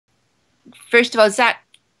first of all, Zak,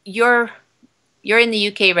 you're in the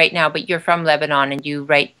UK right now, but you're from Lebanon and you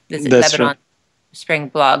write Visit That's Lebanon right. Spring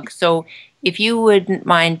blog. So if you wouldn't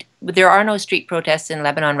mind, there are no street protests in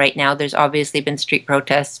Lebanon right now. There's obviously been street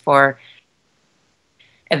protests for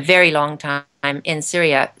a very long time in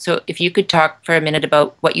Syria. So if you could talk for a minute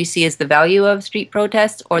about what you see as the value of street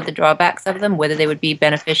protests or the drawbacks of them, whether they would be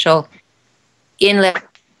beneficial in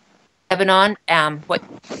Lebanon, what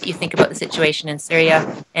you think about the situation in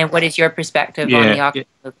Syria, and what is your perspective on the Yeah, Occupy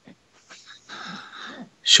movement?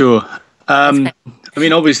 sure. That's kind I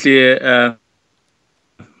mean, obviously, the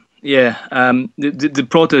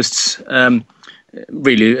protests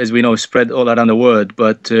really, as we know, spread all around the world.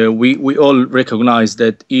 But we all recognize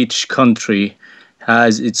that each country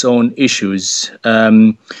has its own issues.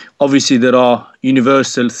 Obviously, there are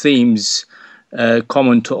universal themes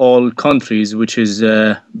common to all countries, which is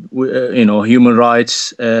human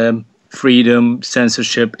rights, freedom,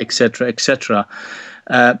 censorship, etc., etc.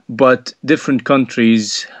 But different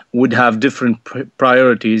countries would have different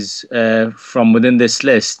priorities from within this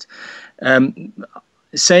list.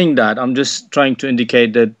 Saying that, I'm just trying to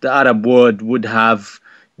indicate that the Arab world would have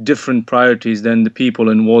different priorities than the people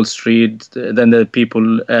in Wall Street, than the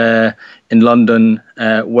people in London,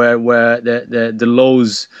 where the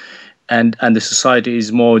laws and the society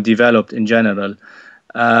is more developed in general.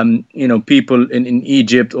 People in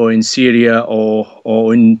Egypt or in Syria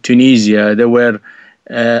or in Tunisia, they were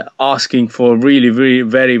asking for really, very,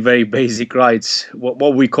 very basic rights,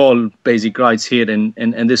 what we call basic rights here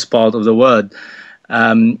in this part of the world.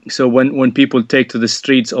 So when people take to the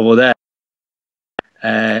streets over there,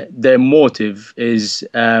 their motive is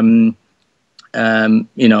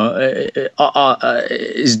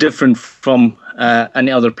is different from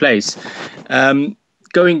any other place.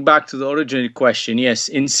 Going back to the original question, yes,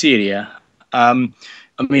 in Syria, I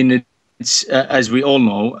mean, it's as we all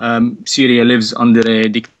know, Syria lives under a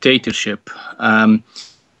dictatorship.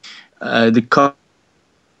 The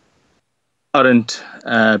current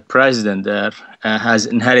president there has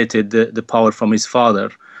inherited the power from his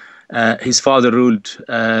father. His father ruled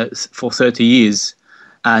for 30 years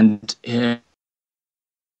and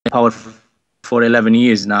power for 11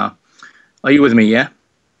 years now. Are you with me? Yeah.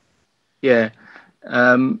 Yeah.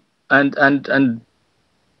 And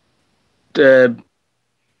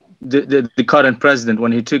the current president,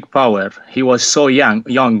 when he took power, he was so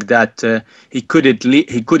young that he couldn't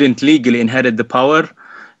legally inherit the power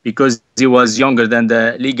because he was younger than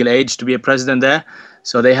the legal age to be a president there.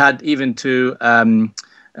 So they had even to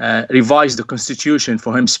revise the constitution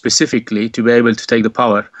for him specifically to be able to take the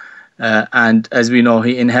power. And as we know,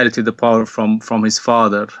 he inherited the power from his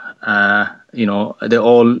father. They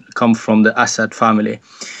all come from the Assad family.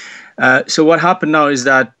 So what happened now is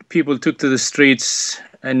that people took to the streets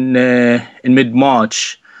in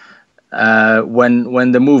mid-March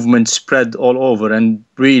when the movement spread all over. And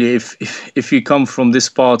really, if you come from this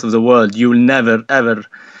part of the world, you will never ever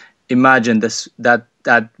imagine that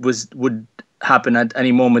would happen at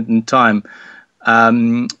any moment in time.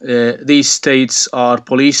 These states are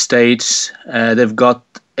police states. They've got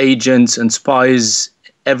agents and spies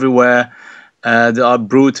everywhere. They are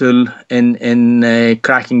brutal in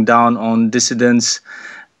cracking down on dissidents,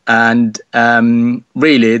 and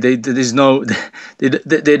really, they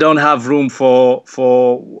don't have room for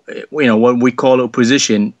what we call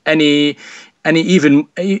opposition. Any even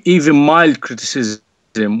mild criticism,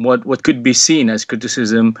 what could be seen as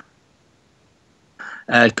criticism,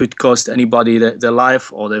 could cost anybody their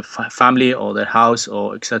life or their family or their house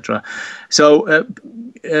or etc. So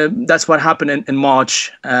that's what happened in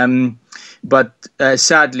March. But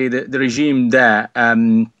sadly, the regime there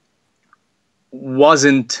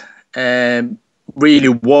wasn't really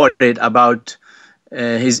worried about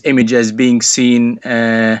his image as being seen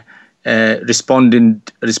responding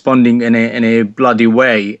in a bloody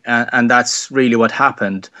way, and that's really what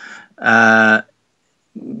happened.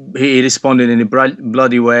 He responded in a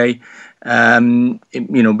bloody way,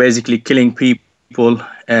 basically killing people,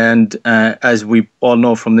 and as we all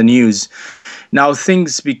know from the news. Now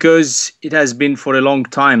things, because it has been for a long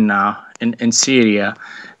time now in Syria,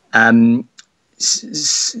 the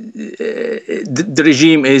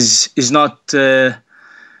regime is not.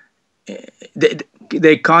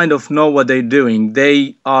 They kind of know what they're doing.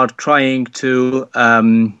 They are trying to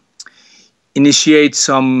initiate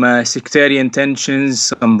some sectarian tensions,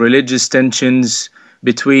 some religious tensions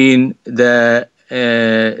between the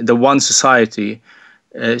one society,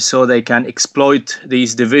 so they can exploit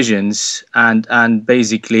these divisions and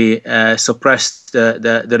basically suppress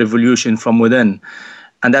the revolution from within.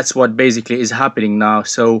 And that's what basically is happening now.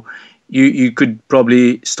 So you could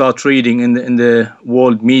probably start reading in the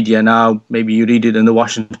world media now. Maybe you read it in the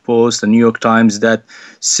Washington Post, the New York Times, that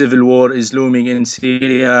civil war is looming in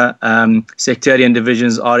Syria. Sectarian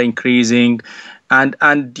divisions are increasing, and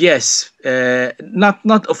yes,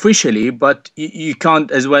 not officially, but you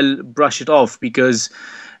can't as well brush it off, because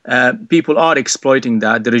people are exploiting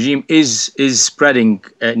that. The regime is spreading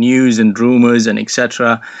news and rumors and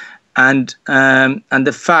etc. And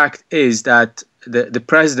the fact is that the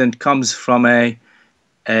president comes from a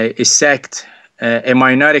sect, a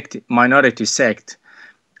minority sect,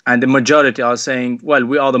 and the majority are saying, well,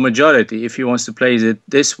 we are the majority. If he wants to play it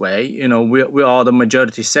this way, you know, we are the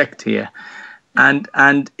majority sect here,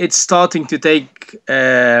 and it's starting to take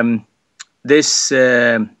this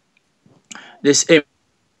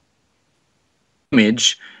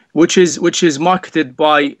image, which is marketed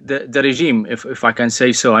by the regime, if I can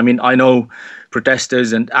say so. I mean, I know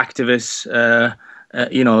protesters and activists,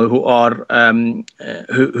 you know, who are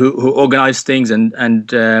who organize things and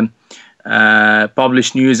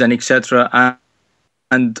publish news and etc.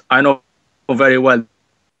 And I know very well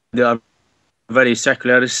they are very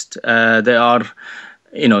secularist. They are,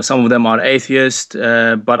 you know, some of them are atheists,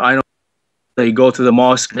 but I know they go to the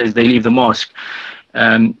mosque, they leave the mosque,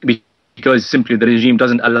 because simply the regime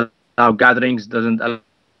doesn't allow gatherings, doesn't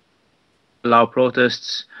allow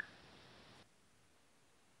protests.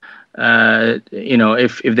 You know,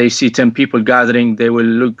 if they see 10 people gathering, they will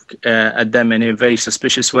look at them in a very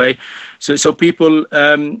suspicious way. So people,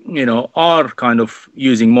 you know, are kind of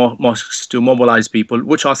using mosques to mobilize people,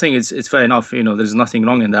 which I think it's fair enough. You know, there's nothing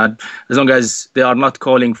wrong in that, as long as they are not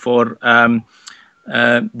calling for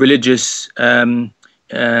religious.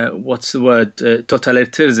 What's the word?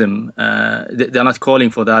 Totalitarianism. They're not calling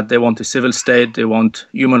for that. They want a civil state. They want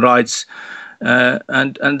human rights,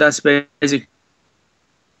 and that's basically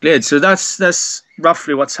it. So that's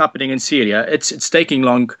roughly what's happening in Syria. It's taking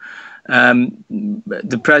long.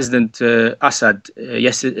 The president Assad,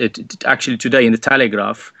 actually today in the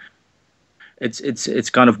Telegraph, it's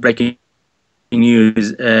kind of breaking news.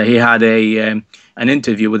 He had an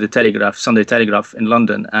interview with the Telegraph, Sunday Telegraph in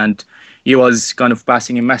London, and he was kind of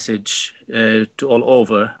passing a message to all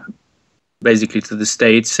over, basically to the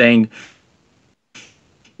states, saying,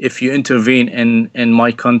 if you intervene in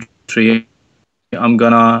my country, I'm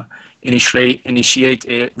gonna initiate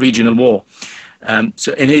a regional war.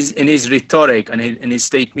 So in his rhetoric and in his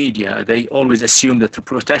state media, they always assume that the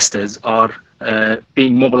protesters are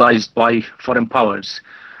being mobilized by foreign powers.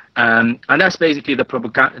 And that's basically the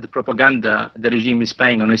propaganda the regime is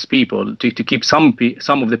playing on its people to keep some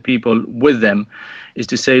of the people with them, is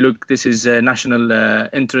to say, look, this is national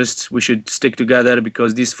interests. We should stick together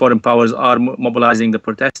because these foreign powers are mobilizing the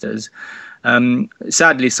protesters.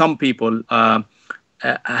 Sadly, some people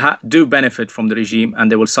do benefit from the regime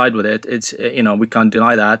and they will side with it. It's you know, we can't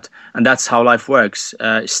deny that, and that's how life works.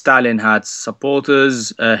 Stalin had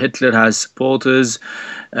supporters, Hitler has supporters,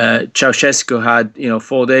 Ceausescu had, you know,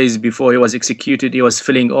 4 days before he was executed, he was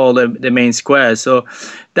filling all the main squares. So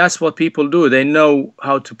that's what people do. They know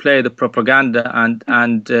how to play the propaganda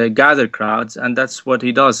and gather crowds, and that's what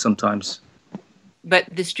he does sometimes. But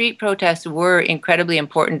the street protests were incredibly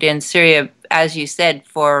important in Syria, as you said,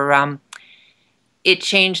 for it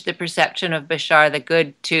changed the perception of Bashar the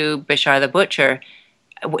Good to Bashar the Butcher.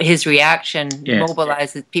 His reaction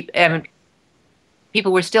mobilizes people.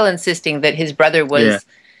 People were still insisting that his brother was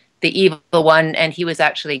the evil one and he was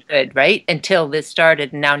actually good, right? Until this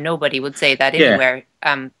started, and now nobody would say that anywhere.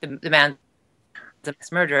 The man's a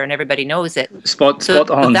murderer and everybody knows it. Spot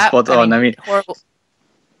on. I mean,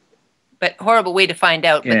 horrible way to find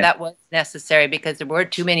out, but that was necessary because there were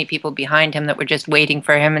too many people behind him that were just waiting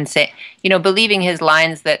for him and say, you know, believing his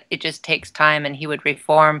lines that it just takes time and he would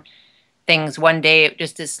reform things one day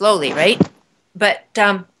just as slowly, right? But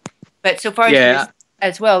so far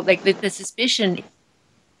as well, like the suspicion,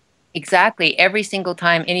 exactly, every single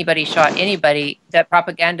time anybody shot anybody, that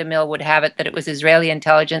propaganda mill would have it that it was Israeli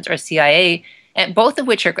intelligence or CIA, and both of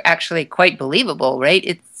which are actually quite believable,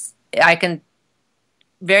 right? I can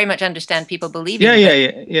very much understand people believing.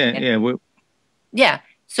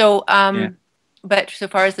 So, but so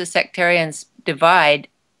far as the sectarians divide,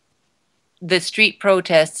 the street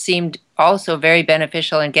protests seemed also very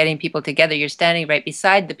beneficial in getting people together. You're standing right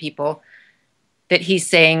beside the people that he's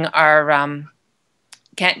saying are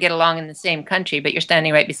can't get along in the same country, but you're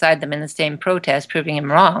standing right beside them in the same protest, proving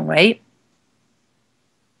him wrong, right?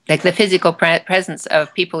 Like the physical presence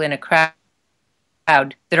of people in a crowd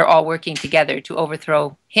that are all working together to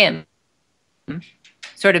overthrow him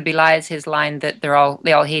sort of belies his line that they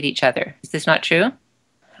all hate each other. Is this not true?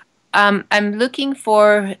 I'm looking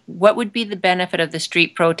for what would be the benefit of the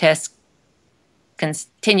street protests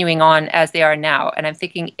continuing on as they are now. And I'm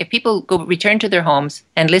thinking, if people return to their homes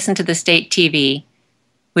and listen to the state TV,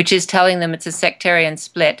 which is telling them it's a sectarian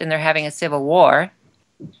split and they're having a civil war,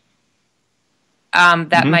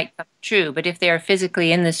 that might come true. But if they are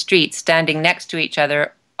physically in the streets, standing next to each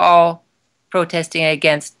other, all protesting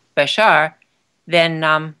against Bashar,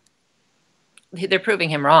 then they're proving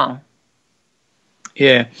him wrong.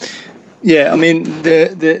 Yeah. Yeah, I mean,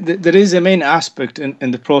 there is a main aspect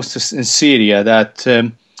in the process in Syria that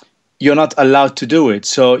you're not allowed to do it.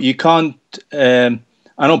 So you can't, I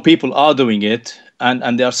know people are doing it,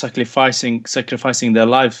 and they are sacrificing their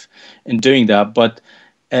life in doing that, but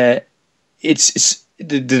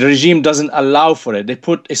the regime doesn't allow for it. They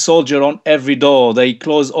put a soldier on every door. They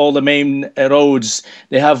close all the main roads.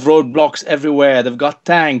 They have roadblocks everywhere. They've got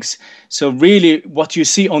tanks. So really, what you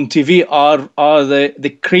see on TV are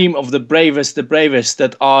the cream of the bravest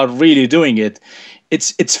that are really doing it.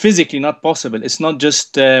 It's physically not possible. It's not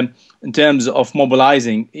just in terms of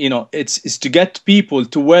mobilizing. You know, it's to get people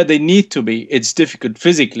to where they need to be. It's difficult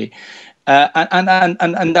physically,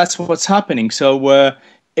 and that's what's happening. So.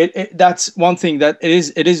 That's one thing that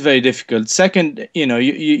it is very difficult. Second, you know,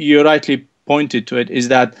 you rightly pointed to it, is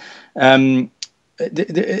that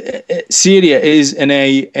Syria is in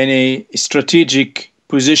a strategic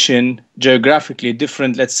position, geographically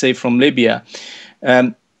different, let's say, from Libya.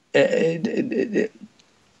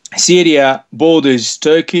 Syria borders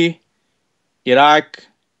Turkey, Iraq,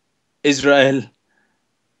 Israel,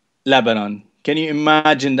 Lebanon. Can you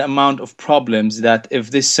imagine the amount of problems that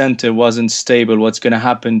if this center wasn't stable, what's going to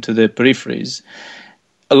happen to the peripheries?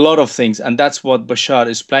 A lot of things, and that's what Bashar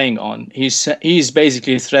is playing on. He's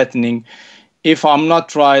basically threatening, if I'm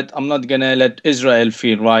not right, I'm not going to let Israel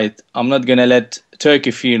feel right. I'm not going to let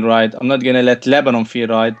Turkey feel right. I'm not going to let Lebanon feel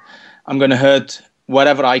right. I'm going to hurt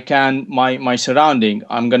whatever I can, my surrounding.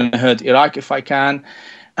 I'm going to hurt Iraq if I can.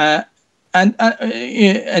 And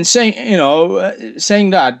saying, you know,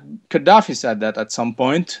 saying that, Gaddafi said that at some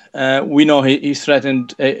point. We know he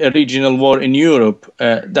threatened a regional war in Europe,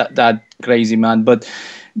 that crazy man. But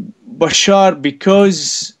Bashar,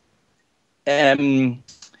 because there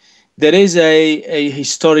is a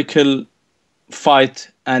historical fight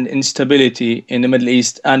and instability in the Middle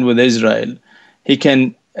East and with Israel, he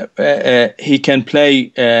can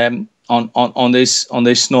play on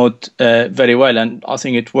this note very well, and I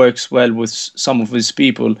think it works well with some of his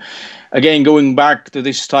people. Again, going back to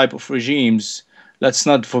this type of regimes, let's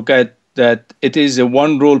not forget that it is a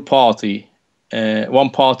one-rule party,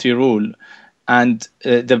 one-party rule, and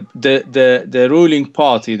the ruling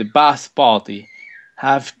party, the Ba'ath Party,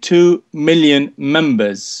 have 2 million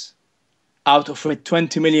members out of a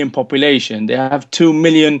 20 million population. They have 2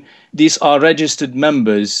 million. These are registered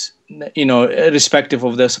members, you know, irrespective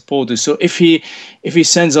of their supporters. So if he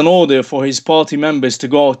sends an order for his party members to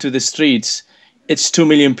go to the streets, it's 2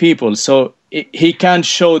 million people. So he can't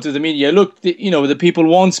show to the media, look, you know, the people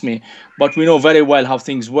wants me. But we know very well how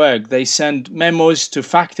things work. They send memos to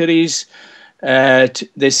factories.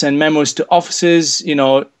 They send memos to offices. You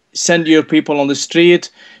know, send your people on the street.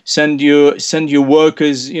 Send your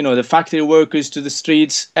workers, you know, the factory workers to the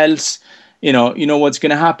streets. Else, you know what's going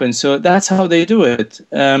to happen. So that's how they do it.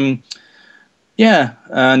 Yeah,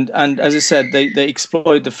 and as I said, they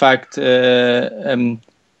exploit the fact their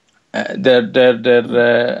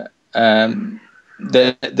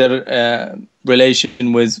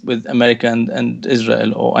relation with America and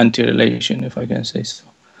Israel, or anti-relation, if I can say so.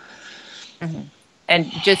 Mm-hmm.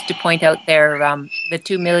 And just to point out there, the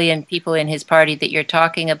 2 million people in his party that you're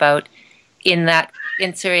talking about, in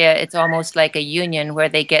Syria, it's almost like a union where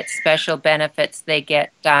they get special benefits. They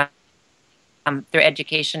get their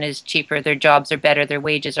education is cheaper, their jobs are better, their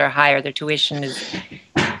wages are higher, their tuition is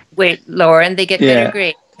way lower, and they get better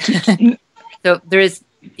grades. So there is,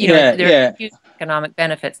 you know, there are huge economic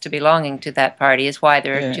benefits to belonging to that party. Is why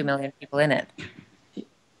there are 2 million people in it.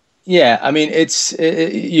 Yeah, I mean, it's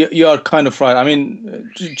you are kind of right. I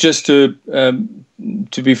mean, just to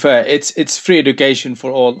be fair, it's free education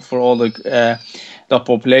for all the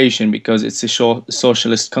population, because it's a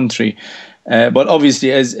socialist country. But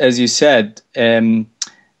obviously, as you said, there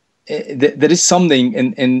is something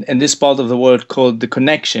in this part of the world called the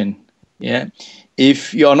connection. Yeah,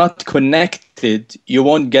 if you're not connected, you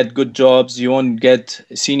won't get good jobs. You won't get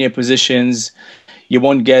senior positions. you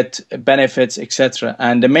won't get benefits, etc.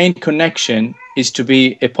 And the main connection is to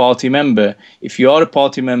be a party member. If you are a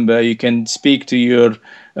party member, you can speak to your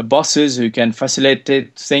bosses who can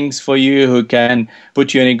facilitate things for you, who can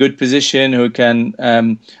put you in a good position, who can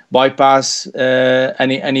bypass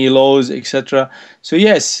any laws, etc. So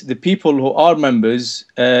yes, the people who are members,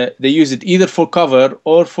 they use it either for cover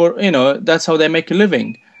or for, that's how they make a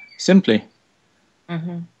living, simply.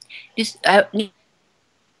 Mm-hmm. Just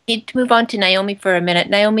need to move on to Naomi for a minute.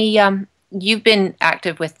 Naomi, you've been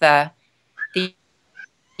active with the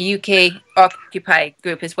UK Occupy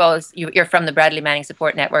group, as well as you're from the Bradley Manning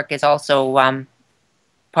Support Network, is also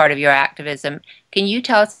part of your activism. Can you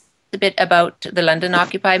tell us a bit about the London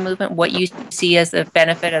Occupy movement, what you see as the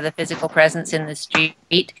benefit of the physical presence in the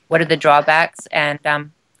street? What are the drawbacks and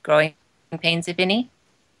growing pains, if any?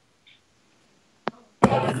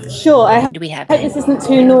 Sure. I hope this isn't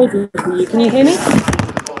too noisy for you. Can you hear me?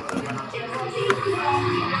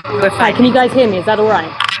 We're fine. Hi, can you guys hear me? Is that all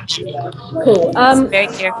right? Cool. Very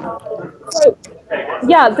clear. So,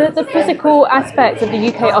 yeah, the physical aspect of the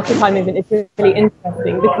UK Occupy movement is really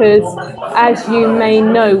interesting because, as you may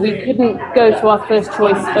know, we couldn't go to our first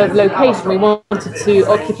choice of location. We wanted to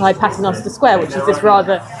occupy Paternoster Square, which is this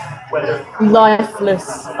rather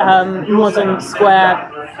lifeless modern square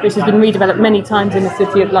which has been redeveloped many times in the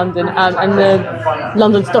City of London, and the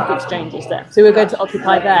London Stock Exchange is there. So we're going to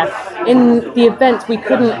occupy there. In the event, we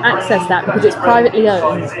couldn't access that because it's privately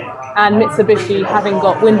owned, and Mitsubishi, having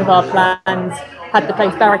got wind of our plans, had the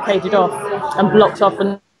place barricaded off and blocked off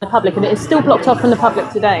from the public, and it is still blocked off from the public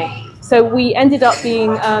today. So we ended up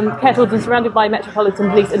being kettled and surrounded by Metropolitan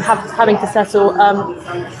Police and having to settle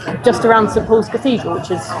just around St Paul's Cathedral, which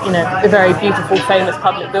is, a very beautiful, famous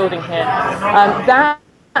public building here. That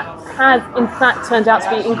has, in fact, turned out to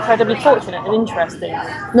be incredibly fortunate and interesting.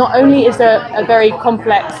 Not only is there a very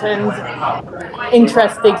complex and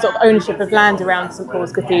interesting sort of ownership of land around St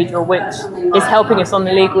Paul's Cathedral, which is helping us on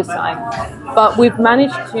the legal side, but we've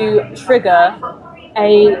managed to trigger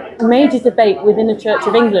a major debate within the Church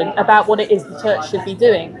of England about what it is the church should be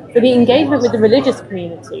doing. So the engagement with the religious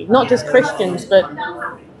community, not just Christians, but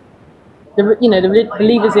the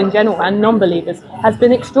believers in general and non-believers, has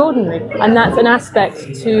been extraordinary, and that's an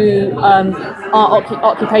aspect to our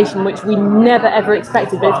occupation which we never ever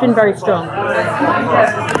expected, but it's been very strong.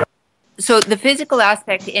 So the physical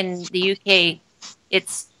aspect in the UK,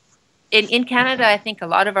 it's in Canada. I think a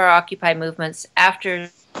lot of our Occupy movements, after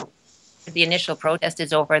the initial protest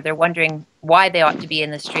is over, they're wondering why they ought to be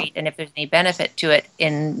in the street and if there's any benefit to it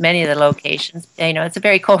in many of the locations. It's a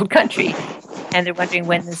very cold country, and they're wondering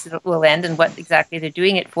when this will end and what exactly they're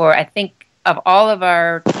doing it for. I think of all of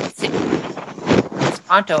our cities,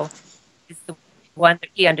 Toronto is the one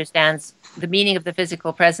that he understands the meaning of the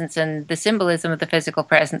physical presence and the symbolism of the physical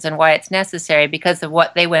presence and why it's necessary, because of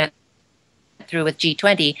what they went through with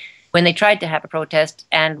G20 when they tried to have a protest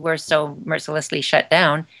and were so mercilessly shut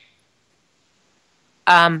down.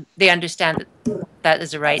 They understand that that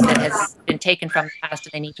is a right that has been taken from the past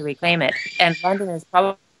and they need to reclaim it. And London is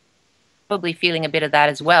probably feeling a bit of that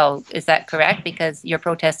as well. Is that correct? Because your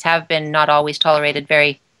protests have been not always tolerated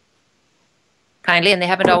very kindly, and they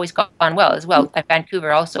haven't always gone well as well.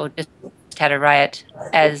 Vancouver also just had a riot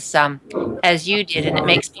as you did, and it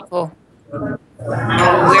makes people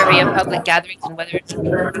wary of public gatherings and whether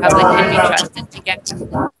the public can be trusted to get.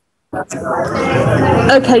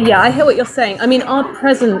 Okay, yeah, I hear what you're saying. I mean, our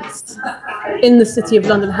presence in the City of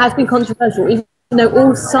London has been controversial, even though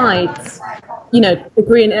all sides,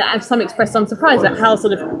 agree, and some express some surprise at how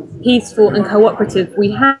sort of peaceful and cooperative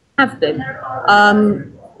we have been.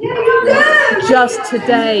 Just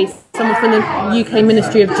today, someone from the UK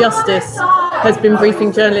Ministry of Justice has been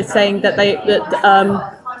briefing journalists saying that that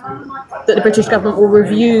the British government will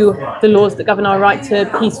review the laws that govern our right to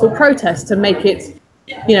peaceful protest to make it,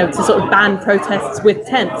 to sort of ban protests with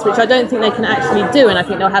tents, which I don't think they can actually do, and I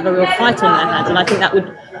think they'll have a real fight on their hands, and I think that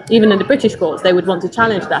would, even in the British courts, they would want to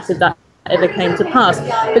challenge that if that ever came to pass.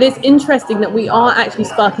 But it's interesting that we are actually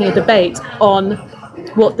sparking a debate on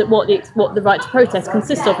what the right to protest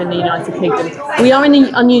consists of in the United Kingdom. We are in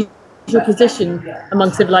the unusual position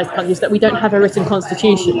among civilized countries that we don't have a written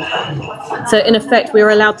constitution. So in effect, we are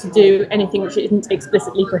allowed to do anything which isn't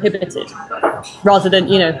explicitly prohibited, rather than,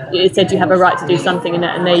 it said you have a right to do something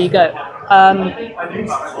and there you go.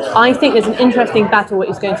 I think there's an interesting battle which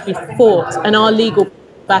is going to be fought, and our legal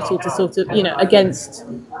battle to sort of, against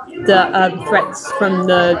the threats from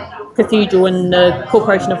the Cathedral and the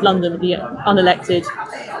Corporation of London, the unelected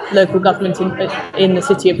local government in the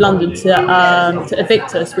City of London, to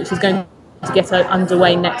evict us, which is going to get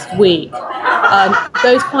underway next week.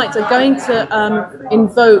 Those fights are going to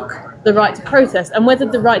invoke the right to protest, and whether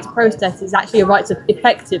the right to protest is actually a right to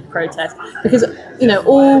effective protest. Because, you know,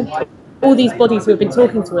 all these bodies who have been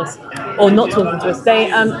talking to us, or not talking to us,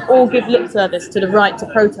 they all give lip service to the right to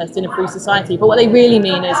protest in a free society. But what they really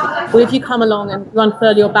mean is, well, if you come along and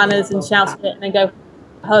unfurl your banners and shout a bit and then go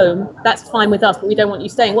home, that's fine with us, but we don't want you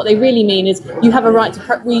staying. What they really mean is, you have a right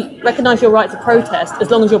to, we recognise your right to protest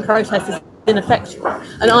as long as your protest is ineffectual.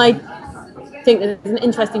 And I think there's an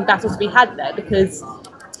interesting battle to be had there, because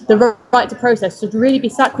the right to protest should really be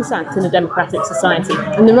sacrosanct in a democratic society,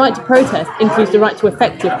 and the right to protest includes the right to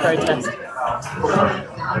effective protest.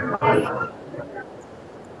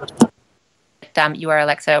 You are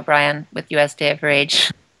Alexa O'Brien with US Day of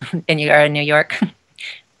Rage, and you are in New York,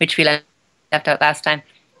 which we left out last time.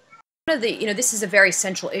 One of the, this is a very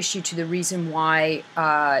central issue to the reason why,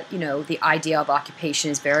 the idea of occupation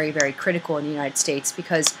is very, very critical in the United States,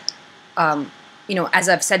 because, as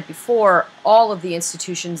I've said before, all of the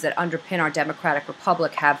institutions that underpin our democratic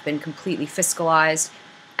republic have been completely fiscalized,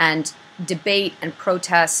 and debate and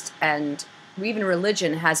protest and even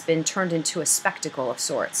religion has been turned into a spectacle of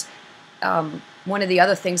sorts. One of the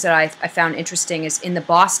other things that I found interesting is in the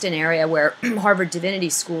Boston area where Harvard Divinity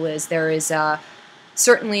School is, there is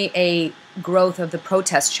certainly a growth of the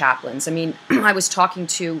protest chaplains. I mean, I was talking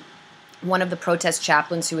to one of the protest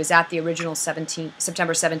chaplains who was at the original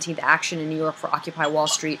September 17th action in New York for Occupy Wall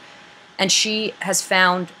Street, and she has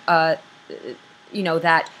found, that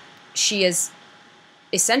she has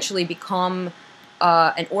essentially become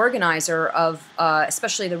an organizer of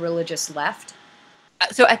especially the religious left.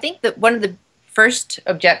 So I think that one of the first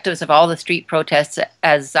objectives of all the street protests,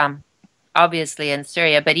 as obviously in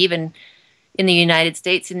Syria, but even in the United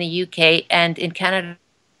States, in the UK, and in Canada,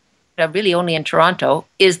 really only in Toronto,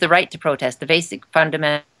 is the right to protest. The basic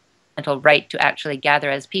fundamental right to actually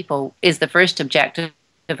gather as people is the first objective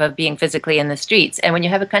of being physically in the streets. And when you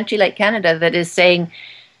have a country like Canada that is saying,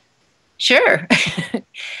 sure,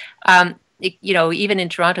 even in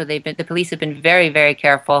Toronto, the police have been very, very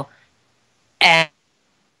careful, and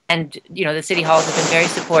the city halls have been very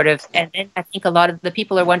supportive. And then I think a lot of the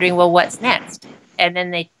people are wondering, well, what's next? And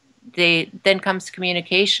then then comes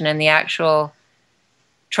communication and the actual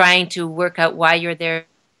trying to work out why you're there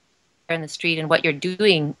in the street and what you're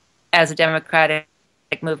doing as a democratic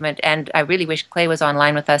movement. And I really wish Clay was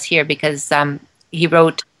online with us here, because he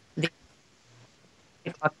wrote the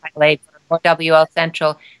WL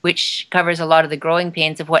Central, which covers a lot of the growing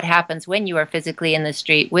pains of what happens when you are physically in the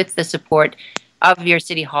street with the support of your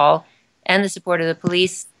city hall and the support of the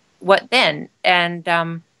police. What then?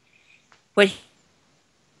 And what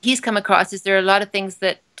he's come across is there are a lot of things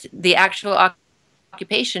that the actual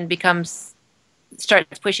occupation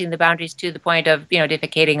starts pushing the boundaries to the point of,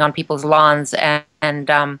 defecating on people's lawns and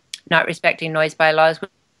not respecting noise bylaws,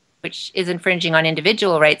 which is infringing on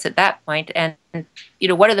individual rights at that point. And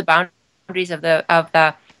what are the boundaries of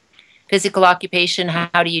the physical occupation?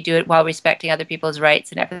 How do you do it while respecting other people's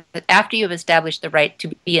rights? And after you've established the right to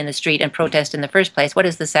be in the street and protest in the first place, what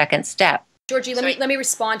is the second step? Georgie, let me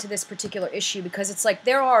respond to this particular issue, because it's like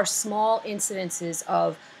there are small incidences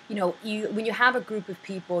of, when you have a group of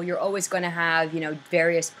people, you're always going to have,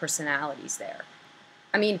 various personalities there.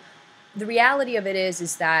 I mean, the reality of it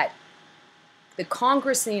is that the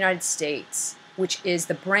Congress in the United States, which is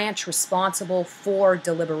the branch responsible for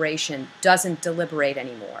deliberation, doesn't deliberate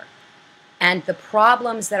anymore. And the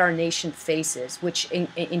problems that our nation faces, which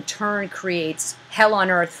in turn creates hell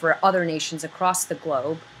on earth for other nations across the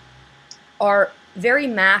globe, are very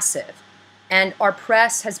massive. And our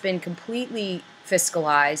press has been completely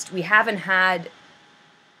fiscalized. We haven't had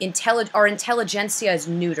our intelligentsia is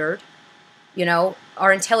neutered.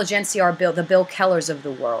 Our intelligentsia are the Bill Kellers of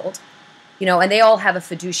the world. And they all have a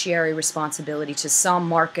fiduciary responsibility to some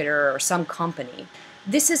marketer or some company.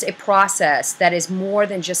 This is a process that is more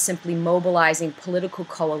than just simply mobilizing political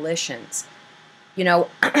coalitions.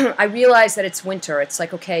 I realize that it's winter. It's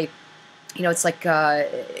like, okay, it's like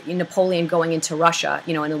Napoleon going into Russia,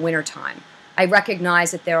 in the wintertime. I recognize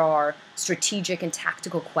that there are strategic and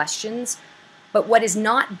tactical questions, but what is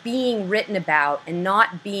not being written about and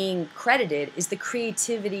not being credited is the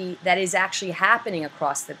creativity that is actually happening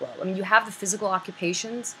across the globe. I mean, you have the physical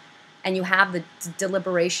occupations, and you have the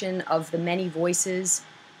deliberation of the many voices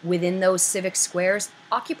within those civic squares.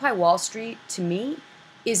 Occupy Wall Street, to me,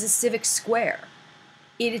 is a civic square.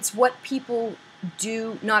 It's what people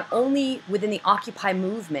do not only within the Occupy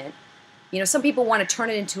movement. Some people want to turn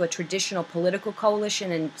it into a traditional political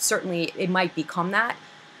coalition, and certainly it might become that.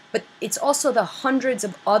 But it's also the hundreds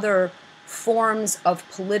of other forms of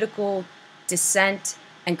political dissent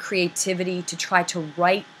and creativity to try to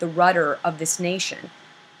right the rudder of this nation.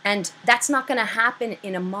 And that's not going to happen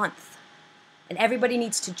in a month. And everybody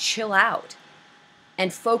needs to chill out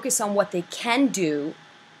and focus on what they can do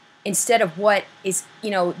instead of what is,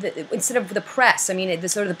 instead of the press. I mean, the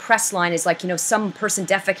sort of the press line is like, some person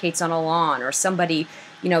defecates on a lawn, or somebody,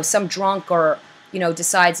 some drunk, or,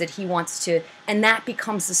 decides that he wants to, and that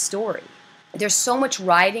becomes the story. There's so much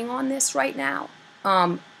riding on this right now.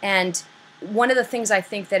 And one of the things I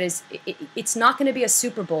think that is, it's not going to be a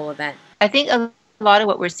Super Bowl event. I think a lot of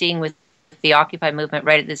what we're seeing with the Occupy movement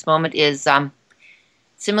right at this moment is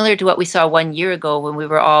similar to what we saw 1 year ago when we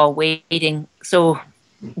were all waiting so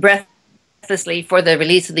breathlessly for the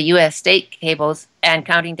release of the U.S. state cables and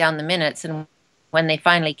counting down the minutes. And when they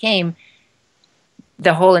finally came,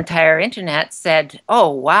 the whole entire internet said, oh,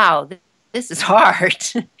 wow, this is hard.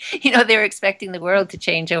 They were expecting the world to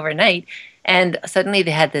change overnight. And suddenly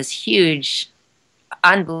they had this huge,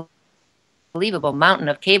 unbelievable mountain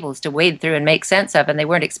of cables to wade through and make sense of, and they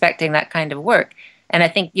weren't expecting that kind of work. And I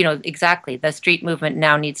think, exactly, the street movement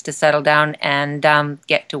now needs to settle down and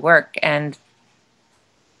get to work. And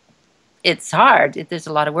it's hard. There's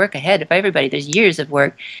a lot of work ahead of everybody. There's years of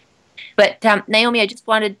work. But Naomi, I just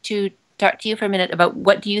wanted to talk to you for a minute about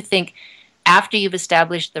what do you think, after you've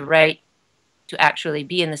established the right to actually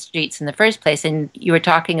be in the streets in the first place, and you were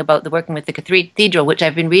talking about the working with the cathedral, which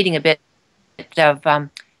I've been reading a bit of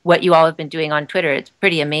what you all have been doing on Twitter. It's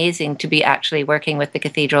pretty amazing to be actually working with the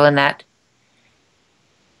cathedral in that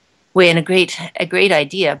way, and a great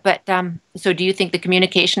idea. But so do you think the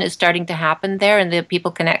communication is starting to happen there, and the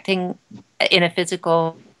people connecting in a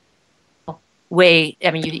physical way?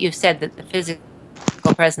 I mean, you've said that the physical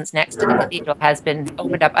presence next to the cathedral has been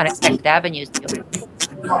opened up unexpected avenues to you.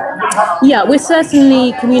 Yeah, we're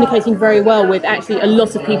certainly communicating very well with actually a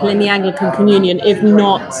lot of people in the Anglican Communion, if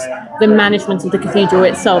not the management of the cathedral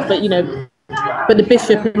itself. But the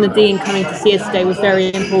bishop and the dean coming to see us today was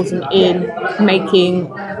very important in making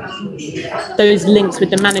those links with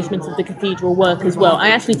the management of the cathedral work as well. I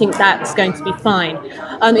actually think that's going to be fine.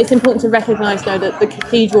 It's important to recognise, though, that the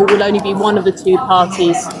cathedral will only be one of the two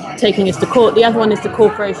parties taking us to court. The other one is the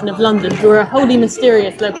Corporation of London, who are a wholly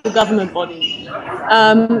mysterious local government body.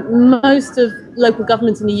 Most of local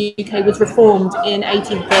government in the UK was reformed in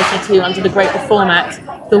 1832 under the Great Reform Act.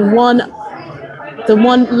 The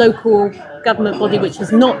one local government body which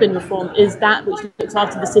has not been reformed is that which looks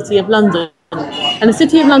after the City of London. And the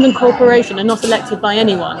City of London Corporation are not elected by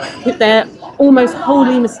anyone. They're almost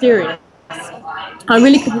wholly mysterious. I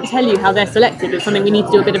really couldn't tell you how they're selected. It's something we need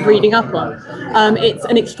to do a bit of reading up on. It's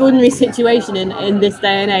an extraordinary situation in this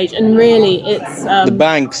day and age, and really it's... the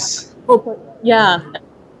banks. Yeah,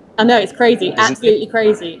 I know, it's crazy, absolutely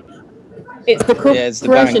crazy. It's the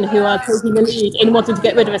corporation who are taking the lead in wanting to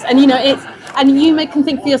get rid of us. And you can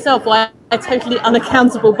think for yourself why a totally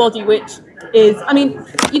unaccountable body, which is,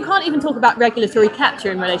 you can't even talk about regulatory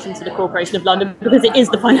capture in relation to the Corporation of London, because it is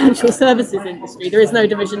the financial services industry. There is no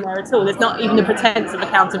division there at all. There's not even a pretense of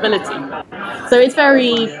accountability. So it's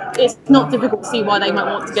not difficult to see why they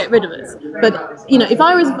might want to get rid of us. But, if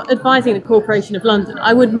I was advising the Corporation of London,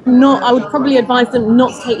 I would probably advise them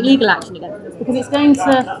not to take legal action against us, because it's going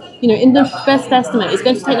to, in the best estimate, it's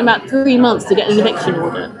going to take them about 3 months to get an eviction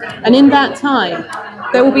order. And in that time,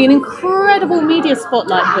 there will be an incredible media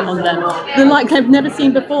spotlight put on them, the like I've never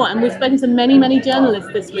seen before. And we've spoken to many, many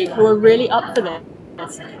journalists this week who are really up for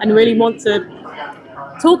this and really want to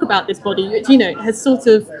talk about this body, which, has sort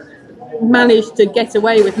of managed to get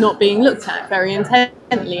away with not being looked at very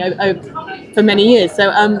intently for many years.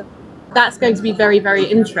 So that's going to be very, very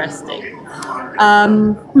interesting.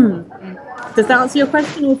 Does that answer your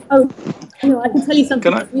question? I can tell you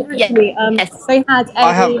something. Actually, yes. They had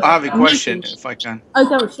I have a question, if I can. Oh,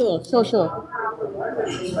 go, sure.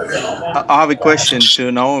 I have a question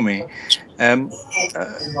to Naomi. I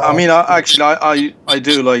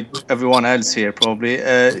do, like everyone else here, probably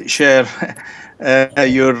share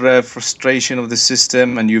your frustration of the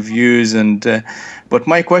system and your views. But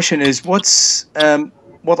my question is, what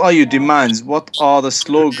are your demands? What are the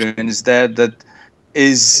slogans that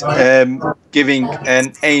is giving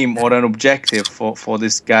an aim or an objective for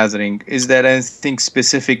this gathering? Is there anything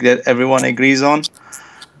specific that everyone agrees on?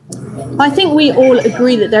 I think we all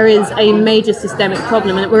agree that there is a major systemic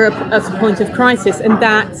problem and that we're at a point of crisis, and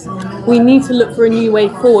that we need to look for a new way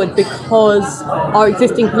forward, because our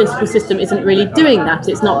existing political system isn't really doing that.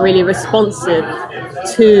 It's not really responsive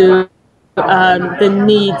to the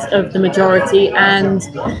needs of the majority, and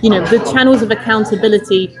the channels of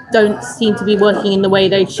accountability don't seem to be working in the way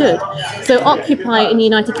they should. So Occupy in the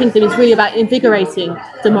United Kingdom is really about invigorating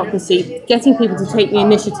democracy, getting people to take the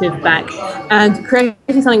initiative back, and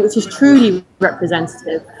creating something which is truly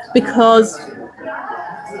representative, because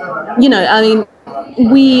you know, I mean,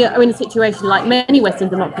 we are in a situation like many Western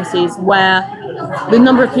democracies where the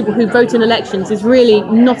number of people who vote in elections is really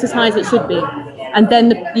not as high as it should be. And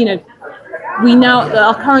then, you know,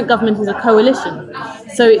 our current government is a coalition.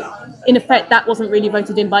 So in effect, that wasn't really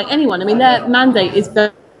voted in by anyone. I mean, their mandate is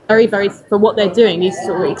very, very, for what they're doing, these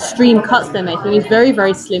sort of extreme cuts they're making, is very,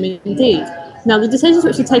 very slim indeed. Now, the decisions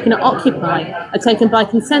which are taken at Occupy are taken by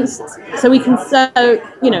consensus. So we can say,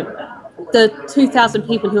 you know, the 2,000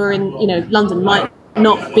 people who are in, you know, London might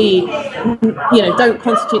not be, you know, don't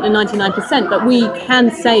constitute the 99%, but we can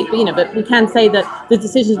say, you know, but we can say that the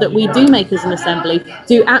decisions that we do make as an assembly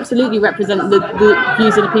do absolutely represent the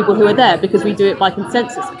views of the people who are there, because we do it by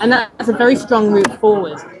consensus, and that's a very strong route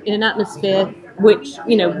forward in an atmosphere which,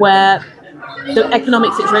 you know, where the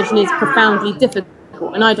economic situation is profoundly difficult.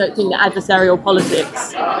 And I don't think that adversarial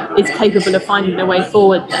politics is capable of finding a way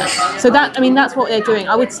forward there. So that, I mean, that's what they're doing.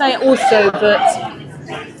 I would say also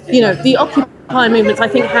that, you know, the Occupy movements, I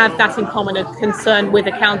think, have that in common, a concern with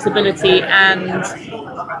accountability and,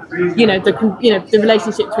 you know, the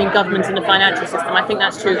relationship between government and the financial system. I think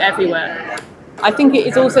that's true everywhere. I think it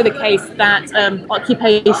is also the case that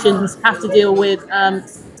occupations have to deal with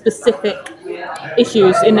specific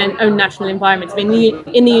issues in their own national environments. I mean,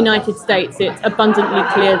 in the United States, it's abundantly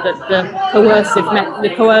clear that the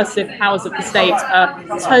coercive powers of the state are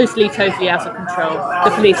totally out of control.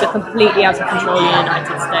 The police are completely out of control in the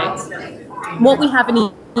United States. What we have in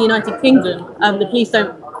the United Kingdom, the police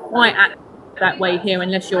don't quite act that way here,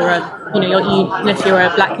 unless you're unless you're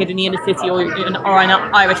a black kid in the inner city or an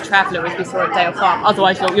Irish traveller, as we saw at Dale Farm.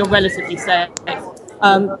 Otherwise, you're relatively safe.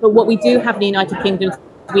 But what we do have in the United Kingdom,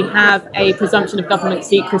 we have a presumption of government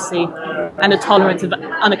secrecy and a tolerance of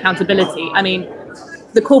unaccountability. I mean,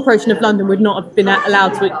 the Corporation of London would not have been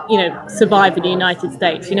allowed to, you know, survive in the United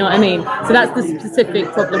States. You know what I mean? So that's the specific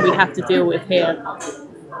problem we have to deal with here.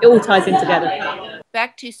 It all ties in together.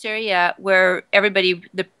 Back to Syria, where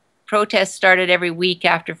the protests started every week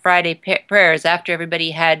after Friday prayers, after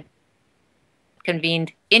everybody had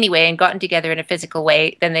convened anyway and gotten together in a physical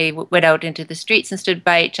way. Then they went out into the streets and stood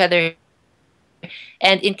by each other.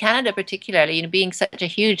 And in Canada particularly, you know, being such a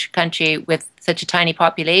huge country with such a tiny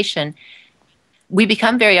population, we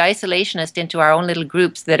become very isolationist into our own little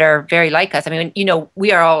groups that are very like us. I mean, you know,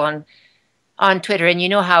 we are all on Twitter, and you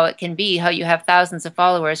know how it can be, how you have thousands of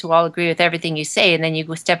followers who all agree with everything you say, and then you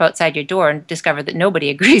go step outside your door and discover that nobody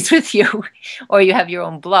agrees with you. Or you have your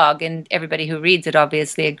own blog, and everybody who reads it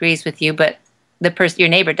obviously agrees with you, but your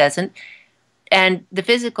neighbor doesn't. And the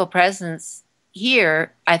physical presence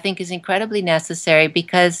here, I think, is incredibly necessary,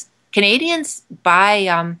 because Canadians,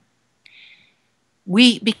 because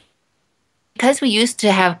we used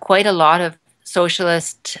to have quite a lot of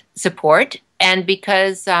socialist support, and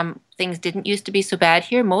because things didn't used to be so bad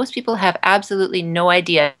here, most people have absolutely no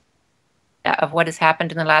idea of what has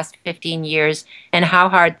happened in the last 15 years and how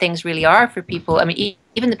hard things really are for people. I mean,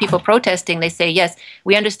 even the people protesting, they say, yes,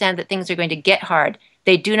 we understand that things are going to get hard.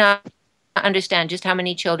 They do not understand just how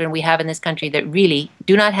many children we have in this country that really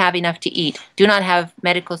do not have enough to eat, do not have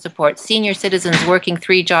medical support, senior citizens working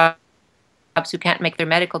 3 jobs who can't make their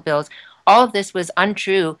medical bills. All of this was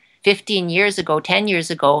untrue 15 years ago, 10 years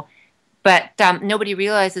ago, but nobody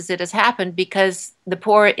realizes it has happened because the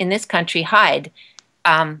poor in this country hide.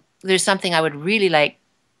 There's something I would really like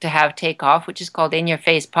to have take off, which is called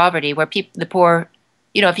in-your-face poverty, where the poor,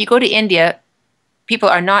 you know, if you go to India, people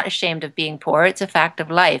are not ashamed of being poor. It's a fact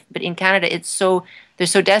of life. But in Canada, they're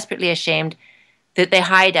so desperately ashamed that they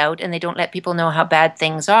hide out and they don't let people know how bad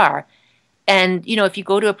things are. And, you know, if you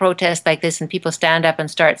go to a protest like this and people stand up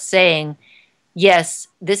and start saying, yes,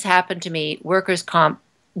 this happened to me, workers' comp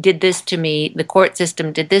did this to me, the court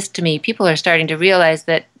system did this to me, people are starting to realize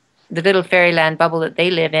that the little fairyland bubble that they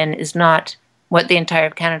live in is not what the entire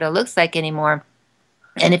of Canada looks like anymore.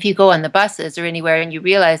 And if you go on the buses or anywhere and you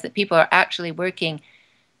realize that people are actually working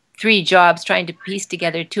 3 jobs, trying to piece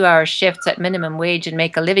together 2-hour shifts at minimum wage and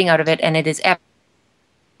make a living out of it, and it is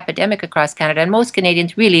epidemic across Canada. And most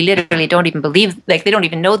Canadians really literally don't even believe, like they don't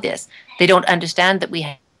even know this. They don't understand that we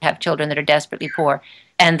have children that are desperately poor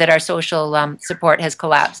and that our social support has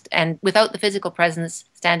collapsed. And without the physical presence,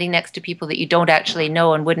 standing next to people that you don't actually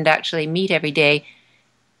know and wouldn't actually meet every day,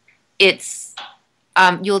 it's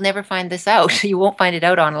you'll never find this out. You won't find it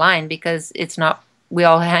out online because it's not, we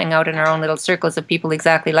all hang out in our own little circles of people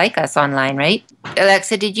exactly like us online, right?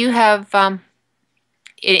 Alexa, did you have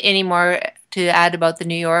any more to add about the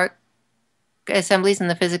New York assemblies and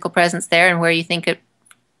the physical presence there and where you think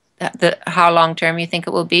how long term you think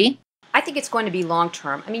it will be? I think it's going to be long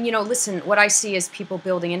term. I mean, listen, what I see is people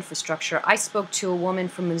building infrastructure. I spoke to a woman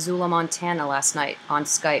from Missoula, Montana last night on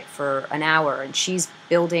Skype for an hour, and she's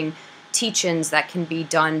building teach-ins that can be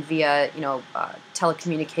done via,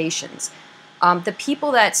 telecommunications. The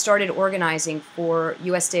people that started organizing for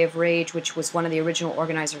U.S. Day of Rage, which was one of the original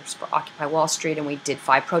organizers for Occupy Wall Street, and we did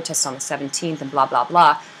 5 protests on the 17th and blah, blah,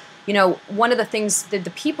 blah. One of the things that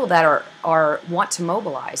the people that are want to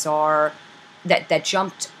mobilize are that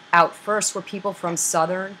jumped out first were people from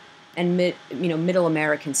southern and middle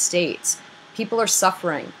American states. People are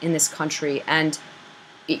suffering in this country, and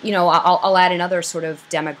I'll add another sort of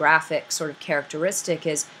demographic sort of characteristic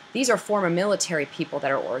is these are former military people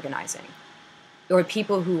that are organizing, or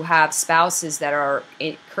people who have spouses that are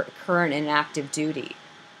in current and active duty,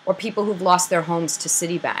 or people who've lost their homes to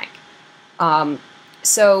Citibank.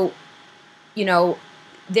 So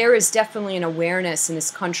there is definitely an awareness in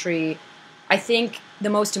this country. I think the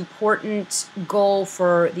most important goal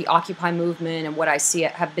for the Occupy movement and what I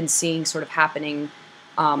have been seeing sort of happening,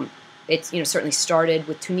 it's certainly started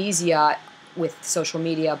with Tunisia with social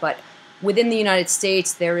media, but within the United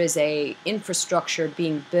States there is a infrastructure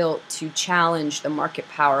being built to challenge the market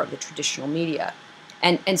power of the traditional media,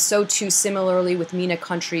 and so too similarly with MENA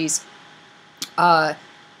countries,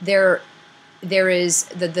 there is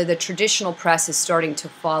the traditional press is starting to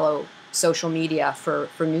follow social media for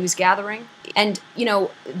news gathering. And,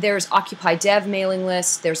 there's Occupy Dev mailing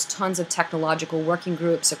lists, there's tons of technological working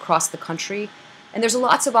groups across the country, and there's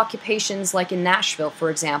lots of occupations like in Nashville, for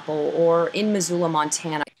example, or in Missoula,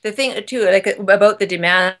 Montana. The thing, too, like about the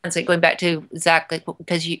demands, like going back to Zach, like,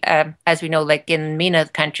 because as we know, like in MENA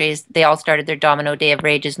countries, they all started their domino day of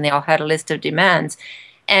rages and they all had a list of demands.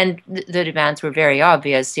 And the demands were very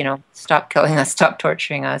obvious, stop killing us, stop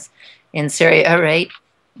torturing us in Syria, right?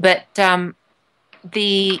 But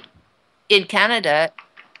in Canada,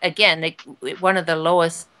 again, like one of the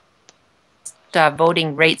lowest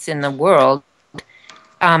voting rates in the world,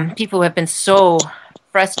 people have been so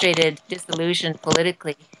frustrated, disillusioned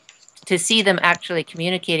politically. To see them actually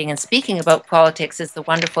communicating and speaking about politics is the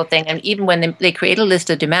wonderful thing. And even when they create a list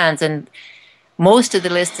of demands, and most of the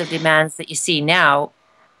lists of demands that you see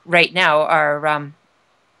right now are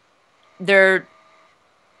they're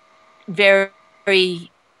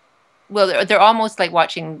very well, they're almost like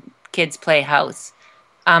watching kids play house.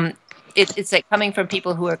 It's like coming from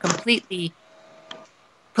people who are completely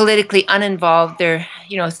politically uninvolved. They're,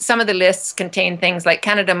 some of the lists contain things like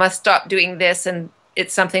Canada must stop doing this, and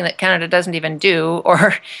it's something that Canada doesn't even do,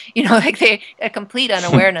 or, like a complete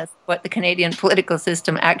unawareness of what the Canadian political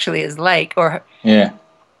system actually is like, or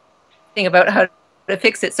think about how to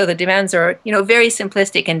fix it. So the demands are, very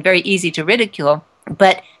simplistic and very easy to ridicule.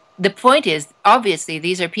 But the point is, obviously,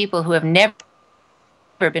 these are people who have never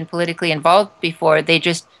been politically involved before. They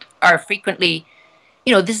just are frequently,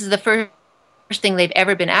 this is the first thing they've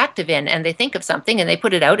ever been active in, and they think of something and they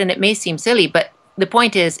put it out, and it may seem silly, but the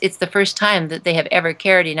point is, it's the first time that they have ever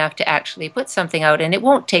cared enough to actually put something out, and it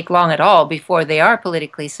won't take long at all before they are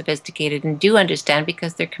politically sophisticated and do understand,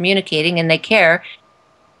 because they're communicating and they care.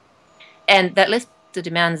 And that list of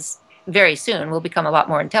demands very soon will become a lot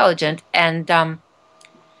more intelligent, and a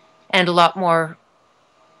lot more,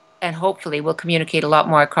 and hopefully will communicate a lot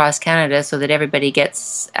more across Canada, so that everybody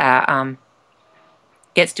gets to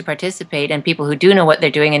participate, and people who do know what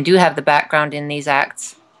they're doing and do have the background in these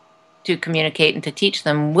acts to communicate and to teach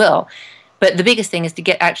them will. But the biggest thing is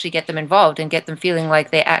to actually get them involved and get them feeling like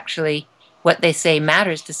they actually, what they say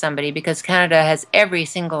matters to somebody, because Canada has every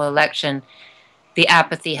single election, the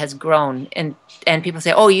apathy has grown, and people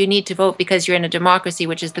say, oh, you need to vote because you're in a democracy,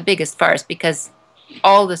 which is the biggest farce, because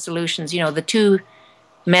all the solutions, the 2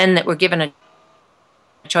 men that were given a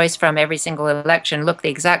choice from every single election look the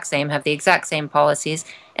exact same, have the exact same policies,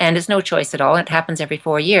 and it's no choice at all. It happens every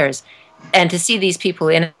 4 years. And to see these people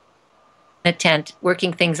in a tent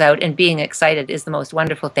working things out and being excited is the most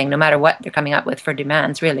wonderful thing, no matter what they're coming up with for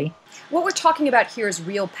demands, really. What we're talking about here is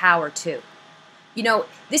real power, too.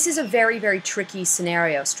 This is a very, very tricky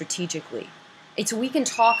scenario strategically. We can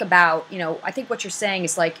talk about, I think what you're saying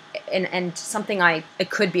is like, and something it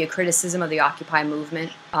could be a criticism of the Occupy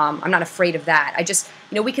movement. I'm not afraid of that. I just,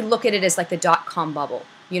 we can look at it as like the dot-com bubble.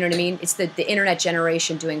 You know what I mean? It's the internet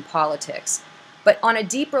generation doing politics. But on a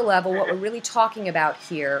deeper level, what we're really talking about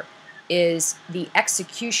here is the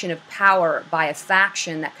execution of power by a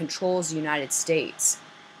faction that controls the United States.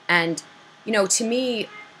 And, to me,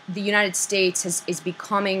 the United States is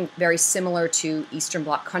becoming very similar to Eastern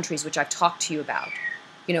Bloc countries, which I've talked to you about.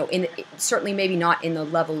 Certainly maybe not in the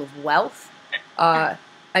level of wealth.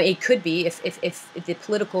 It could be if the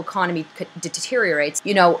political economy deteriorates.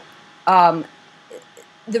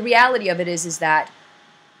 the reality of it is that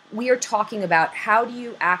we are talking about how do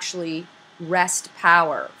you actually wrest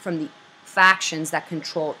power from the factions that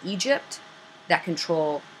control Egypt, that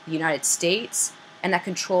control the United States, and that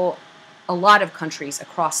control a lot of countries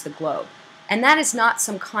across the globe. And that is not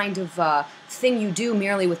some kind of thing you do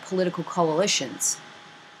merely with political coalitions.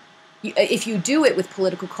 If you do it with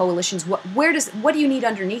political coalitions, what do you need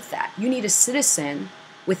underneath that? You need a citizen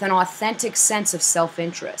with an authentic sense of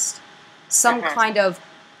self-interest, some kind of,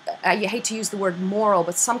 I hate to use the word moral,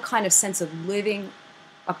 but some kind of sense of living,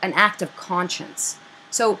 an act of conscience.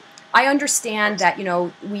 So I understand that, you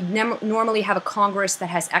know, we normally have a Congress that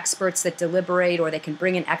has experts that deliberate, or they can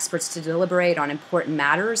bring in experts to deliberate on important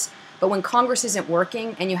matters. But when Congress isn't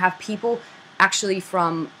working and you have people actually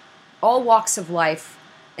from all walks of life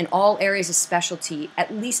and all areas of specialty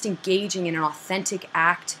at least engaging in an authentic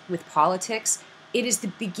act with politics, it is the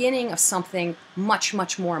beginning of something much,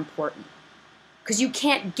 much more important. Because you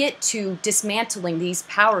can't get to dismantling these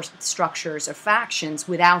power structures or factions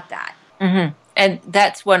without that. Mm-hmm. And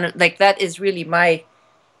that's that is really my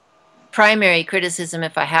primary criticism,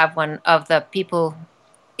 if I have one, of the people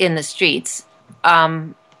in the streets.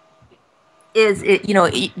 It's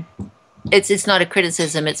not a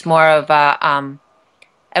criticism, it's more of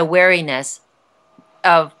a wariness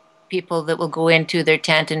of people that will go into their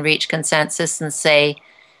tent and reach consensus and say,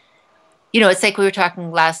 you know, it's like we were talking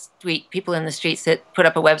last week, people in the streets that put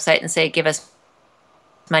up a website and say, give us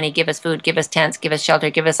money, give us food, give us tents, give us shelter,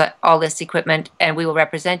 give us all this equipment, and we will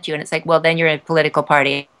represent you. And it's like, well, then you're a political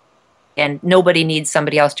party, and nobody needs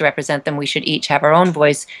somebody else to represent them. We should each have our own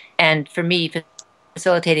voice. And for me,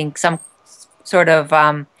 facilitating some sort of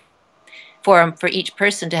forum for each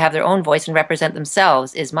person to have their own voice and represent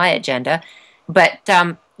themselves is my agenda. But,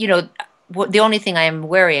 you know, the only thing I am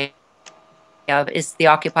wary of is the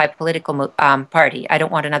Occupy political party. I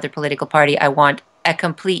don't want another political party. I want a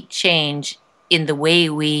complete change in the way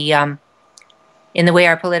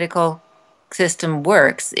our political system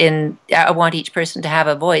works. I want each person to have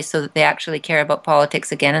a voice so that they actually care about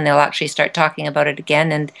politics again, and they'll actually start talking about it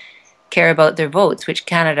again and care about their votes, which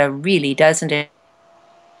Canada really doesn't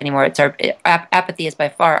anymore. It's apathy is by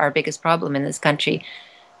far our biggest problem in this country.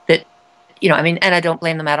 That, you know, I mean, and I don't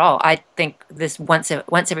blame them at all. I think this once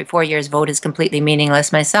every 4 years vote is completely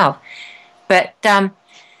meaningless myself. But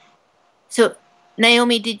so,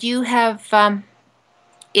 Naomi, did you have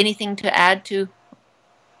anything to add to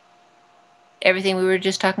everything we were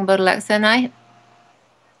just talking about, Alexa and I?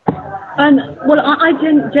 Well, I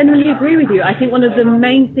generally agree with you. I think one of the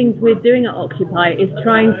main things we're doing at Occupy is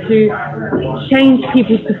trying to change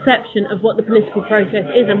people's perception of what the political process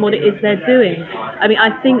is and what it is they're doing. I mean,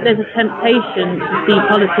 I think there's a temptation to see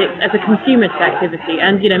politics as a consumerist activity,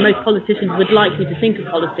 and, you know, most politicians would like you to think of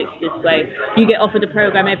politics this way. You get offered a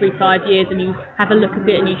program every 5 years and you have a look at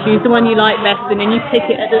it and you choose the one you like best, and then you tick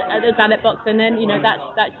it at the ballot box, and then, you know,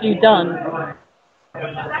 that's you done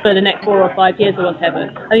for the next 4 or 5 years or whatever.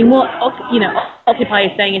 I mean, what, you know, Occupy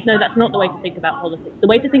is saying is, no, that's not the way to think about politics. The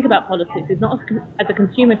way to think about politics is not as a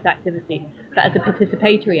consumerist activity, but as a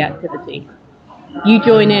participatory activity. You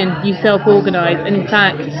join in, you self-organise, and in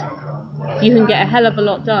fact, you can get a hell of a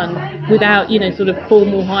lot done without, you know, sort of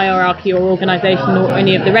formal hierarchy or organisation or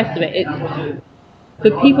any of the rest of it.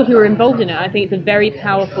 For people who are involved in it, I think it's a very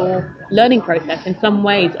powerful learning process. In some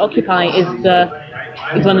ways, Occupy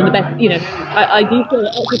is one of the best, you know, I do feel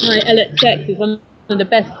that Occupy LXX is one of the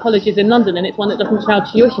best colleges in London, and it's one that doesn't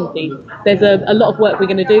charge tuition fees. There's a lot of work we're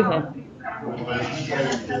going to do here.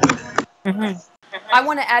 Mm-hmm. I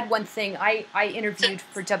want to add one thing. I interviewed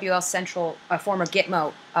for WL Central a former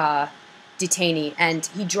Gitmo detainee, and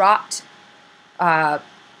he dropped,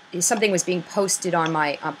 something was being posted on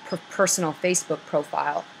my personal Facebook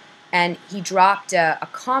profile, and he dropped a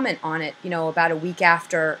comment on it, you know, about a week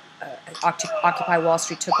after Occupy Wall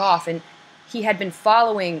Street took off, and he had been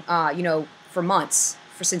following, you know, for months,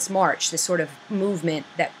 since March, this sort of movement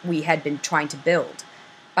that we had been trying to build,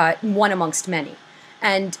 one amongst many.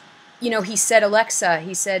 And, you know, he said, Alexa,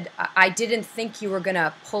 he said, I didn't think you were going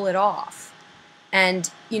to pull it off. And,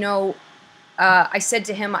 you know, I said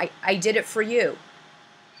to him, I did it for you.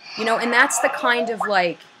 You know, and that's the kind of,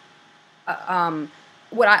 like,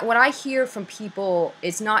 what I hear from people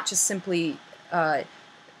is not just simply,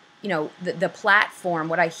 you know, the platform.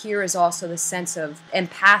 What I hear is also the sense of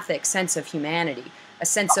empathic sense of humanity, a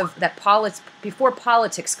sense of that before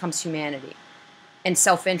politics comes humanity and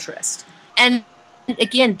self-interest. And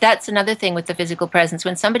again, that's another thing with the physical presence.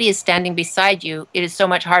 When somebody is standing beside you, it is so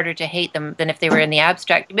much harder to hate them than if they were in the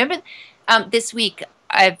abstract. Remember, this week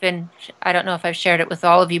I don't know if I've shared it with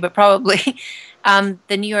all of you, but probably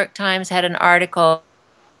the New York Times had an article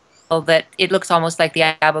that it looks almost like the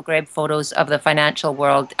Abu Ghraib photos of the financial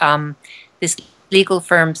world. This legal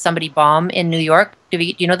firm, Somebody Bomb in New York. Do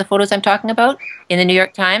you know the photos I'm talking about? In the New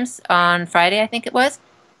York Times on Friday, I think it was.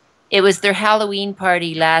 It was their Halloween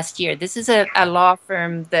party last year. This is a law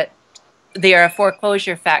firm that they are a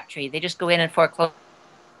foreclosure factory. They just go in and foreclose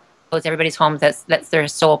everybody's homes. That's their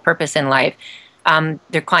sole purpose in life.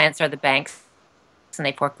 Their clients are the banks, and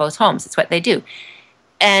they foreclose homes. That's what they do.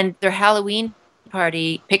 And their Halloween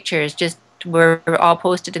party pictures just were all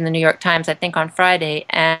posted in the New York Times, I think, on Friday,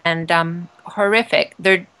 and horrific.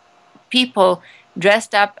 They're people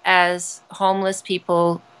dressed up as homeless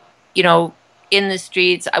people, you know, in the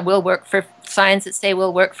streets. I will work for signs that say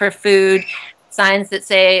we'll work for food, signs that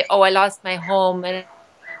say, oh, I lost my home and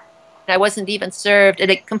I wasn't even served,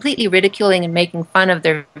 and it completely ridiculing and making fun of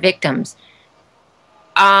their victims.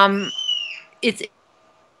 It's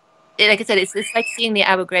like I said, it's like seeing the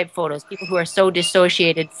Abu Ghraib photos, people who are so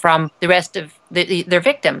dissociated from the rest of their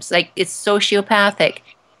victims. Like, it's sociopathic.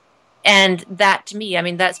 And that, to me, I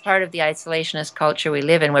mean, that's part of the isolationist culture we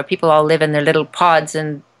live in, where people all live in their little pods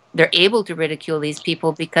and they're able to ridicule these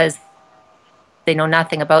people because they know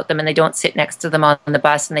nothing about them and they don't sit next to them on the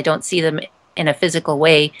bus and they don't see them in a physical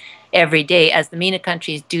way every day, as the MENA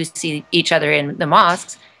countries do see each other in the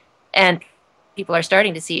mosques. And people are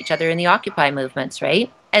starting to see each other in the Occupy movements,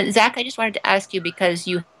 right? And Zach, I just wanted to ask you, because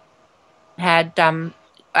you had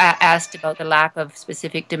asked about the lack of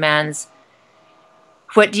specific demands.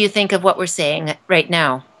 What do you think of what we're saying right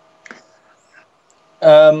now?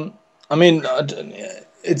 I mean,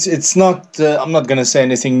 it's not. I'm not going to say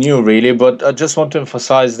anything new, really, but I just want to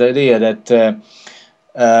emphasize the idea that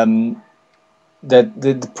that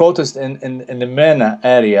the protest in the MENA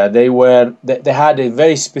area, they had a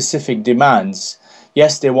very specific demands.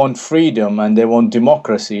 Yes, they want freedom and they want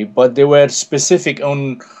democracy, but they were specific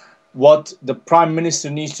on what the prime minister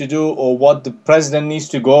needs to do or what the president needs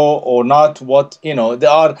to go or not. What, you know,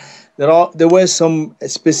 there were some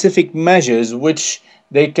specific measures which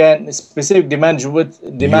they can specific demands which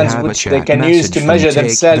they can use to measure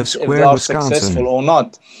themselves if they are successful or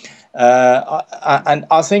not. And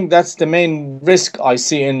I think that's the main risk I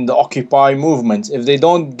see in the Occupy movement. If they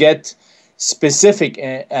don't get specific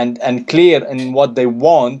and clear in what they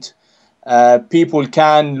want, people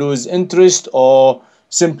can lose interest, or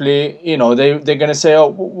simply, you know, they're going to say, oh,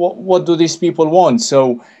 what do these people want?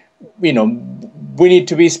 So, you know, we need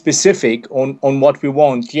to be specific on what we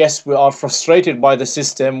want. Yes, we are frustrated by the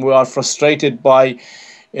system. We are frustrated by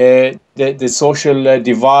the social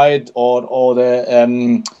divide or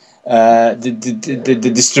the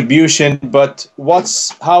distribution. But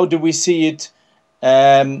how do we see it?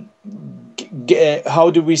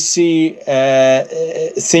 How do we see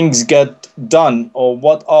things get done, or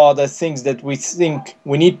what are the things that we think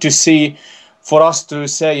we need to see for us to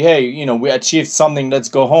say, hey, you know, we achieved something, let's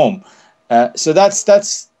go home. So that's I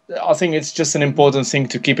think it's just an important thing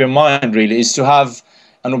to keep in mind, really, is to have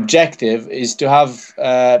an objective, is to have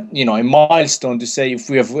you know, a milestone to say, if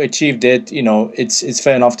we have achieved it, you know, it's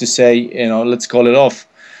fair enough to say, you know, let's call it off.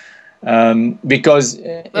 Because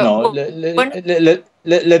you know,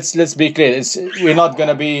 let's be clear,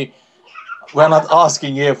 we're not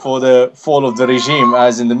asking here for the fall of the regime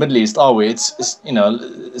as in the Middle East, are we? It's you know,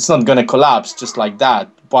 it's not going to collapse just like that.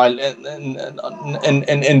 While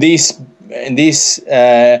in these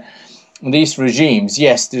regimes,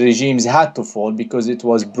 yes, the regimes had to fall because it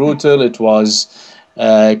was brutal, it was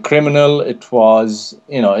criminal, it was,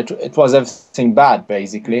 you know, it was everything bad,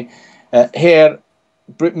 basically. Here,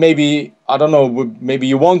 maybe, I don't know, maybe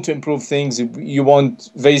you want to improve things, you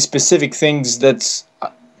want very specific things that's,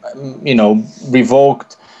 you know,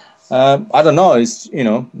 revoked. I don't know, it's, you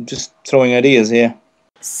know, just throwing ideas here.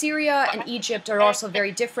 Syria and Egypt are also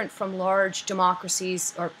very different from large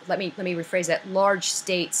democracies, or let me rephrase that, large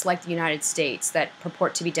states like the United States that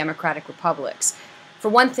purport to be democratic republics. For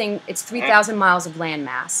one thing, it's 3,000 miles of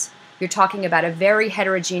landmass. You're talking about a very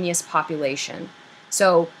heterogeneous population.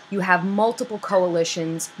 So you have multiple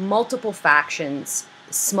coalitions, multiple factions,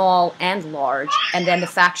 small and large, and then the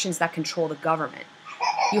factions that control the government.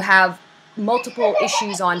 You have multiple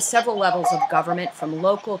issues on several levels of government, from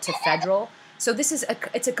local to federal. So this is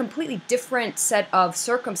it's a completely different set of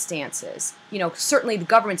circumstances. You know, certainly the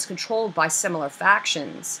government's controlled by similar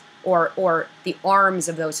factions, or the arms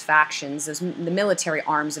of those factions, the military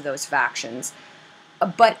arms of those factions.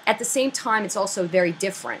 But at the same time, it's also very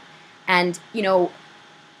different. And, you know,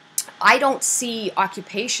 I don't see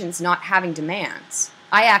occupations not having demands.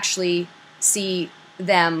 I actually see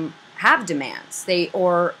them have demands,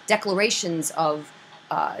 or declarations of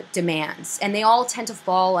demands, and they all tend to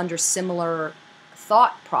fall under similar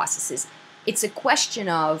thought processes. It's a question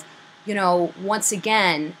of you know, once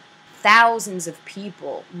again, thousands of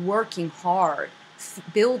people working hard,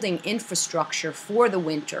 building infrastructure for the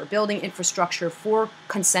winter, building infrastructure for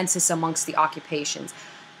consensus amongst the occupations,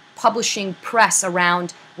 publishing press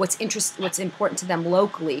around what's important to them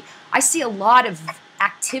locally. I see a lot of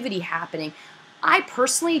activity happening. I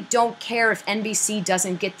personally don't care if NBC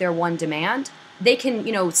doesn't get their one demand. They can,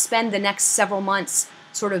 you know, spend the next several months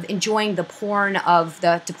sort of enjoying the porn of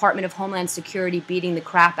the Department of Homeland Security beating the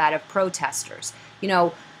crap out of protesters. You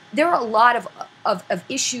know, there are a lot of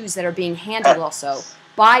issues that are being handled also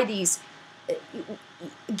by these.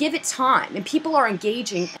 Give it time, and people are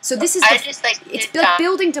engaging. So this is it's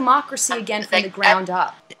building democracy again from the ground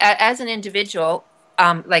up. As an individual,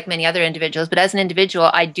 like many other individuals, but as an individual,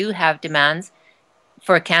 I do have demands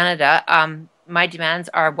for Canada. My demands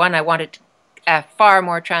are, one, I want a far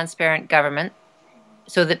more transparent government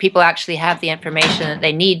so that people actually have the information that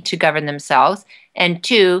they need to govern themselves. And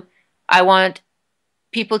two, I want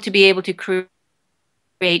people to be able to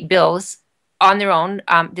create bills on their own,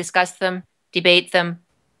 discuss them, debate them,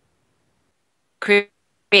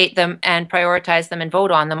 create them, and prioritize them and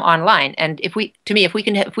vote on them online. And if we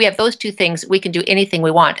have those two things, we can do anything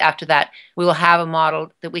we want. After that, we will have a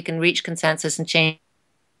model that we can reach consensus and change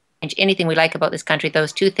anything we like about this country.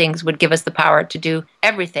 Those two things would give us the power to do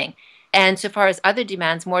everything. And so far as other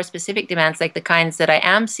demands, more specific demands, like the kinds that I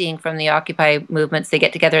am seeing from the Occupy movements, they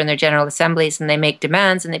get together in their general assemblies and they make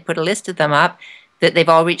demands and they put a list of them up that they've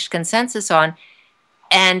all reached consensus on.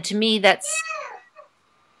 And to me, that's,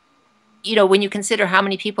 you know, when you consider how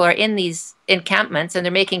many people are in these encampments and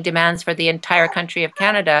they're making demands for the entire country of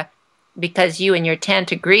Canada because you and your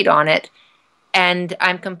tent agreed on it. And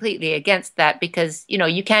I'm completely against that because, you know,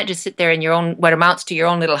 you can't just sit there in your own, what amounts to your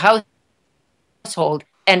own little household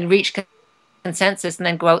and reach consensus and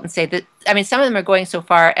then go out and say that. I mean, some of them are going so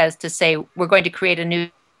far as to say, we're going to create a new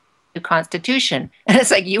constitution. And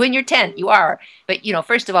it's like, you and your tent, you are. But, you know,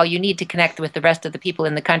 first of all, you need to connect with the rest of the people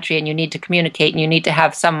in the country and you need to communicate and you need to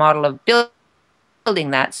have some model of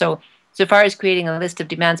building that. So far as creating a list of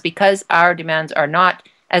demands, because our demands are not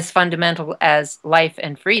as fundamental as life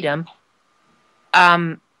and freedom,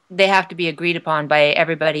 they have to be agreed upon by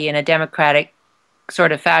everybody in a democratic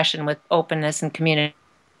sort of fashion with openness and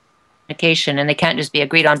communication, and they can't just be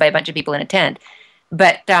agreed on by a bunch of people in a tent.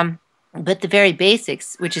 But the very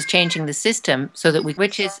basics, which is changing the system so that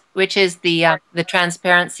which is the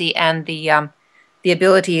transparency and the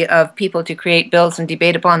ability of people to create bills and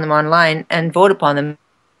debate upon them online and vote upon them,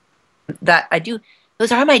 that I do.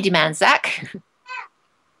 Those are my demands, Zach.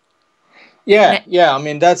 Yeah. I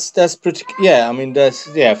mean, that's pretty. Yeah, I mean,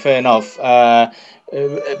 fair enough. But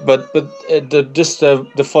just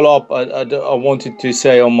the follow up I wanted to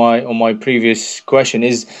say on my previous question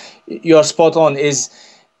is, you're spot on. Is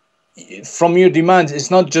from your demands, it's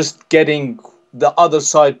not just getting the other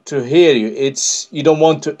side to hear you. It's, you don't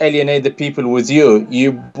want to alienate the people with you.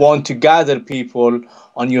 You want to gather people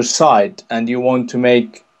on your side, and you want to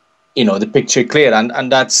make, you know, the picture clear.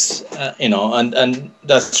 And that's you know, and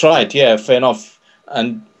that's right. Yeah, fair enough.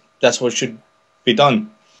 And that's what should be done.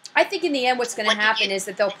 I think in the end what's going to happen is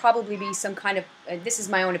that there'll probably be some kind of, this is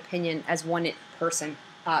my own opinion as one person,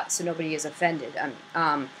 so nobody is offended.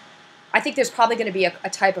 I think there's probably going to be a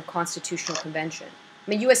type of constitutional convention. I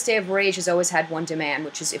mean, U.S. Day of Rage has always had one demand,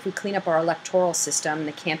 which is if we clean up our electoral system and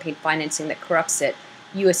the campaign financing that corrupts it,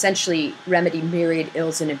 you essentially remedy myriad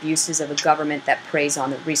ills and abuses of a government that preys on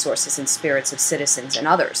the resources and spirits of citizens and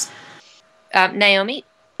others. Naomi?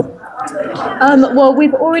 Well,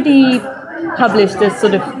 we've already published a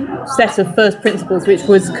sort of set of first principles, which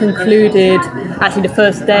was concluded actually the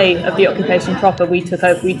first day of the occupation proper. We took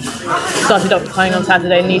over, we started occupying on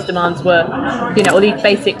Saturday, and these demands were, you know, all these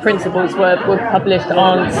basic principles were published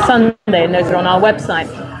on Sunday, and those are on our website.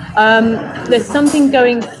 There's something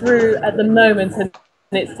going through at the moment, and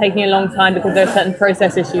it's taking a long time because there are certain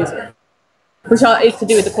process issues, which is to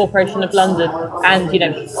do with the Corporation of London and, you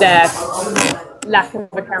know, their lack of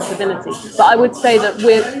accountability. But I would say that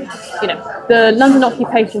the London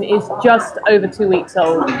occupation is just over 2 weeks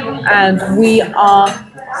old, and we are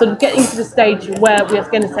sort of getting to the stage where we are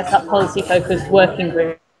going to set up policy-focused working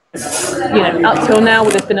groups. You know, up till now,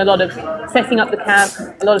 there's been a lot of setting up the camp,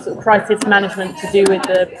 a lot of sort of crisis management to do with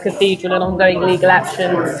the cathedral and ongoing legal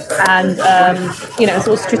action, and you know,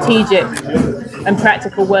 sort of strategic and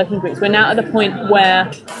practical working groups. We're now at the point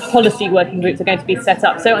where policy working groups are going to be set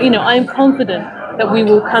up. So, you know, I'm confident that we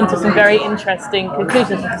will come to some very interesting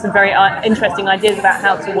conclusions, some very interesting ideas about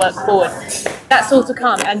how to work forward. That's all to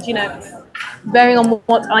come. And, you know, bearing on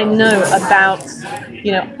what I know about,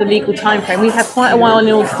 the legal time frame, we have quite a while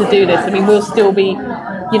in order to do this. I mean, we'll still be,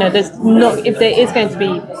 there's not, if there is going to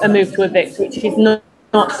be a move to evict, which is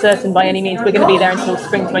not certain by any means, we're going to be there until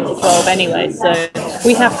spring 2012 anyway, so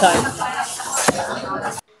we have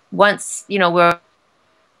time. Once, we're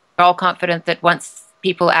all confident that once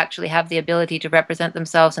people actually have the ability to represent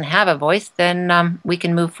themselves and have a voice, then we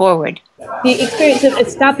can move forward. The experience of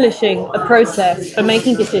establishing a process for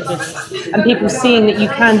making decisions and people seeing that you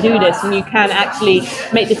can do this and you can actually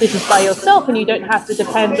make decisions by yourself and you don't have to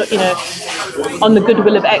depend, on the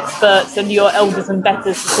goodwill of experts and your elders and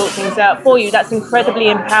betters to sort things out for you, that's incredibly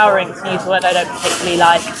empowering, to use a word I don't particularly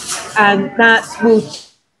like. And that will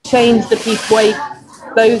change the way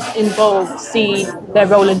those involved see their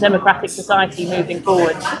role in democratic society moving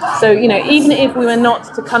forward. So, even if we were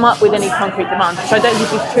not to come up with any concrete demands, which I don't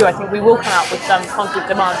think is true, I think we will come up with some concrete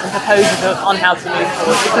demands and proposals on how to move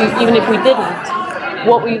forward. Even if we didn't,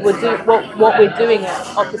 what we're doing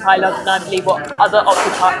at Occupy London, I believe what other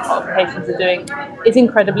occupations are doing, is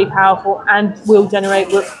incredibly powerful and will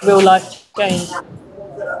generate real life change.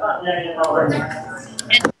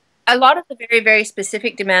 A lot of the very, very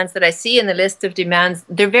specific demands that I see in the list of demands,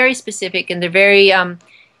 they're very specific and they're very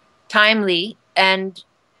timely, and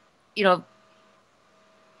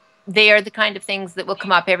they are the kind of things that will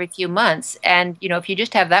come up every few months. And if you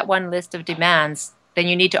just have that one list of demands, then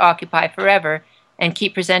you need to occupy forever and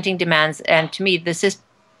keep presenting demands. And to me,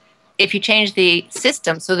 if you change the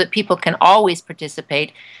system so that people can always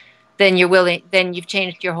participate, then you've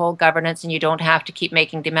changed your whole governance and you don't have to keep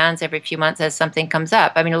making demands every few months as something comes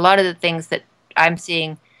up. I mean, a lot of the things that I'm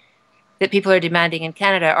seeing that people are demanding in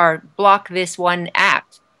Canada are block this one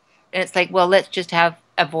act. And it's like, well, let's just have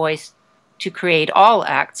a voice to create all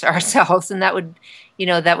acts ourselves. And that would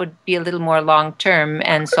be a little more long term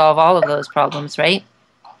and solve all of those problems, right?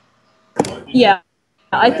 Yeah.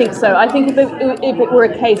 I think so. I think if it were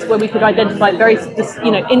a case where we could identify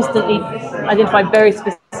instantly identify very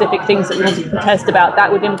specific things that we wanted to protest about,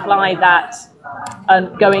 that would imply that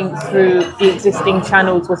going through the existing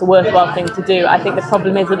channels was a worthwhile thing to do. I think the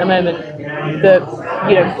problem is at the moment that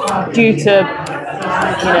due to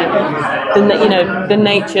the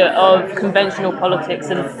nature of conventional politics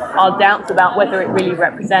and our doubts about whether it really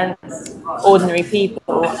represents ordinary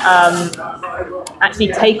people,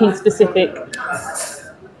 actually taking specific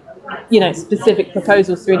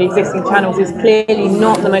proposals through the existing channels is clearly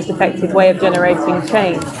not the most effective way of generating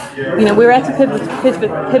change. We're at a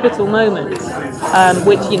pivotal moment,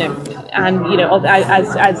 which,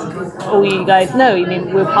 as all you guys know,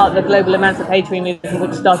 we're part of the global emancipatory movement,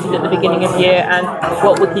 which started at the beginning of the year, and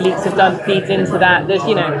what Wikileaks have done feeds into that. There's,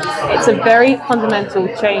 it's a very fundamental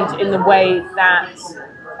change in the way that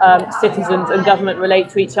citizens and government relate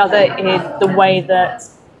to each other, in the way that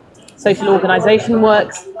social organisation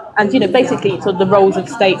works, and basically sort of the roles of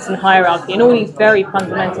states and hierarchy and all these very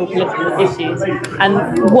fundamental political issues.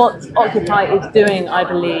 And what Occupy is doing, I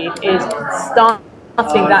believe, is starting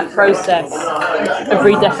that process of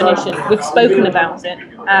redefinition. We've spoken about it,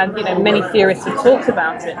 and many theorists have talked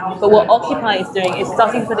about it. But what Occupy is doing is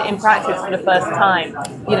starting to put it in practice for the first time.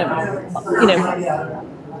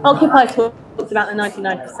 Occupy talks about the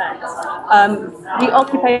 99%. The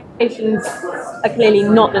occupations are clearly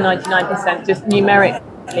not the 99%, just numerically,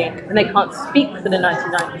 and they can't speak for the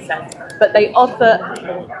 99%, but they offer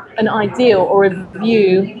an ideal or a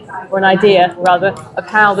view, or an idea rather, of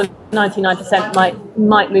how the 99%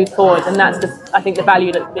 might move forward, and that's I think the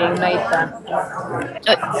value that's being made there.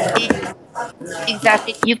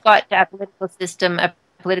 Exactly. You've got a political system, a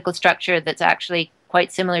political structure that's actually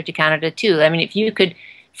quite similar to Canada too. I mean, if you could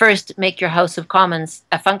first make your House of Commons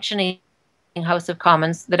a functioning House of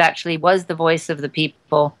Commons that actually was the voice of the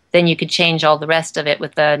people, then you could change all the rest of it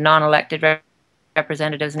with the non-elected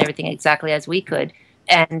representatives and everything exactly as we could.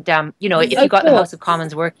 And, if you got the House of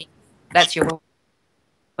Commons working, that's your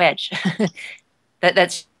wedge.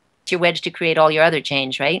 That's your wedge to create all your other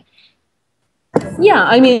change, right? Yeah,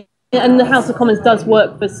 I mean, and the House of Commons does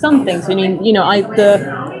work for some things. I mean,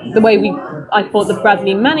 the way I thought the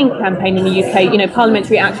Bradley Manning campaign in the UK,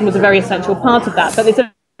 parliamentary action was a very essential part of that. But there's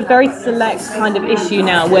a very select kind of issue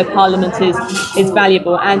now where Parliament is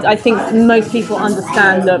valuable, and I think most people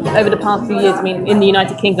understand that over the past few years, I mean, in the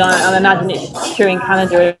United Kingdom, and I imagine it's true in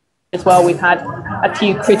Canada as well, we've had a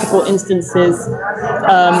few critical instances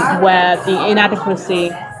where the inadequacy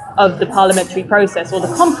of the parliamentary process, or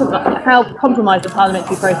how compromised the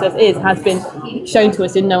parliamentary process is, has been shown to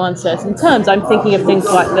us in no uncertain terms. I'm thinking of things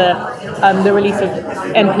like the release of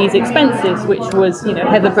MPs' expenses, which was,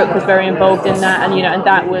 Heather Brooke was very involved in that, and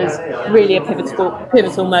that was really a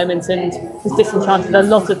pivotal moment, and has disenchanted a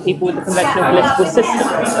lot of people with the conventional political system.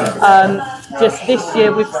 Just this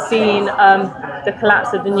year, we've seen the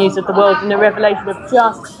collapse of the News of the World and the revelation of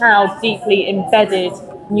just how deeply embedded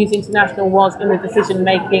News International was in the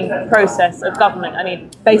decision-making process of government. I mean,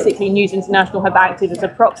 basically, News International have acted as a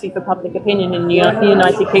proxy for public opinion in the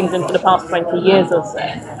United Kingdom for the past 20 years or so.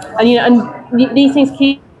 And these things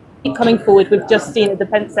keep coming forward. We've just seen the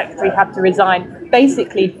Defence Secretary have to resign,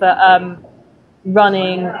 basically for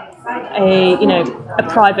running a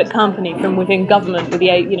private company from within government with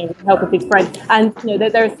the help of his friends. And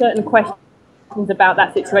there are certain questions about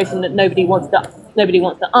that situation that nobody wants to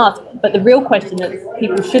ask, but the real question that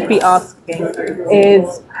people should be asking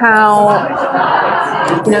is how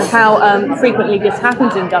frequently this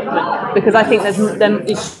happens in government, because I think there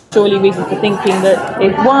is surely reason for thinking that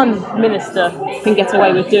if one minister can get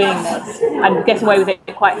away with doing this and get away with it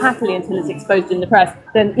quite happily until it's exposed in the press,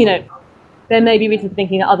 then there may be reason for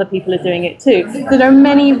thinking that other people are doing it too. So there are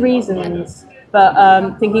many reasons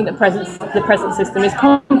for thinking that the present system is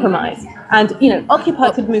compromised. And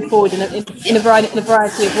Occupy could move forward in a variety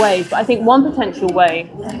of ways. But I think one potential way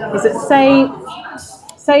is that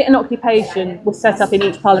say an occupation was set up in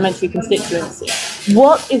each parliamentary constituency.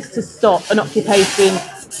 What is to stop an occupation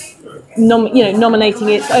nominating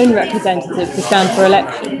its own representative to stand for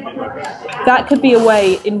election? That could be a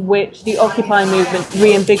way in which the Occupy movement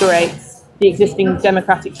reinvigorates the existing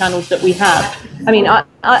democratic channels that we have. I mean,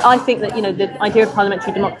 I think that the idea of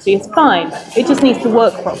parliamentary democracy is fine. It just needs to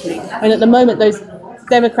work properly. And at the moment, those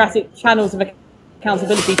democratic channels of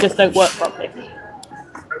accountability just don't work properly.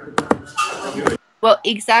 Well,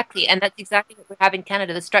 exactly, and that's exactly what we have in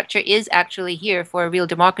Canada. The structure is actually here for a real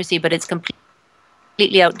democracy, but it's completely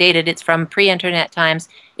outdated. It's from pre-internet times.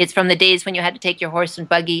 It's from the days when you had to take your horse and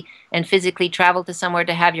buggy and physically travel to somewhere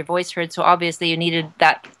to have your voice heard. So obviously you needed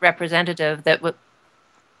that representative that would,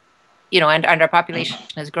 and our population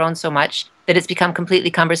has grown so much that it's become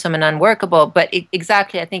completely cumbersome and unworkable. But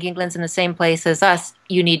exactly, I think England's in the same place as us.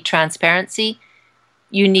 You need transparency.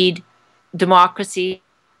 You need democracy.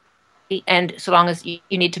 And so long as you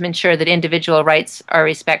need to ensure that individual rights are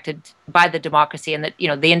respected by the democracy, and that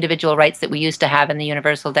the individual rights that we used to have in the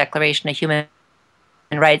Universal Declaration of Human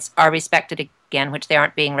Rights are respected again, which they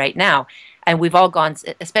aren't being right now. And we've all gone,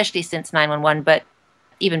 especially since 9/11, but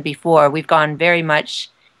even before, we've gone very much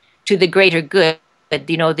to the greater good. That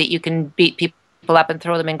you can beat people up and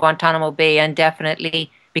throw them in Guantanamo Bay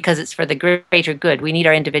indefinitely because it's for the greater good. We need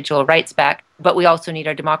our individual rights back, but we also need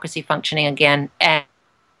our democracy functioning again.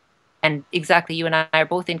 And exactly, you and I are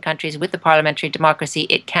both in countries with the parliamentary democracy.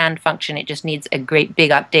 It can function. It just needs a great big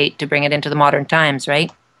update to bring it into the modern times,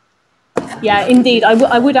 right? Yeah, indeed.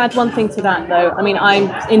 I would add one thing to that, though. I mean, I'm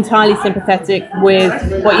entirely sympathetic with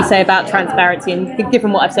what you say about transparency, and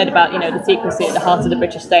given what I've said about, the secrecy at the heart of the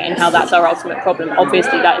British state and how that's our ultimate problem,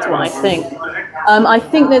 obviously that is what I think. I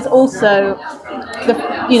think there's also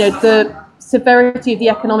the severity of the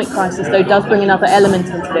economic crisis, though, does bring another element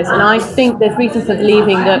into this. And I think there's reason for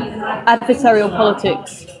believing that adversarial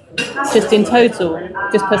politics, just in total,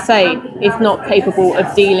 just per se, is not capable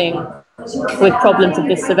of dealing with problems of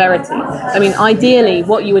this severity. I mean, ideally,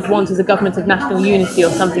 what you would want is a government of national unity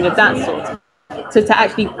or something of that sort, to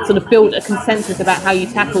actually sort of build a consensus about how you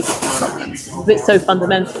tackle these problems. It's so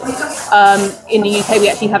fundamental. In the UK, we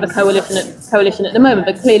actually have a coalition at the moment,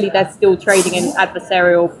 but clearly they're still trading in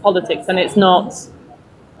adversarial politics, and it's not,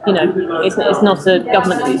 it's not a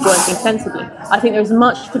government that is working sensibly. I think there's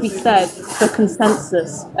much to be said for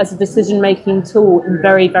consensus as a decision-making tool in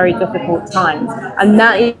very, very difficult times, and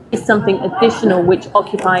that is something additional which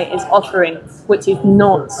Occupy is offering, which is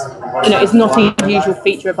not, is not a usual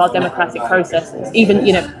feature of our democratic processes. Even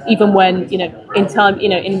when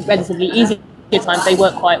in relatively easier times they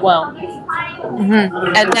work quite well.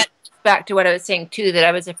 Mm-hmm. And that's back to what I was saying too, that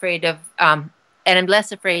I was afraid of, and I'm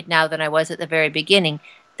less afraid now than I was at the very beginning,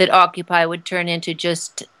 that Occupy would turn into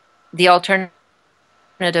just the alternative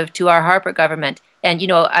to our Harper government. And,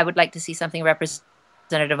 I would like to see something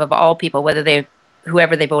representative of all people,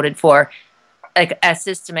 whoever they voted for, like a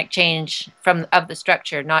systemic change of the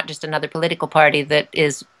structure, not just another political party that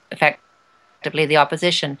is effectively the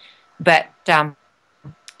opposition. But,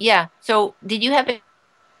 yeah. So did you have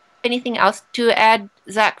anything else to add,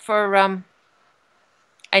 Zach, for,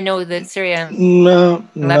 I know that Syria and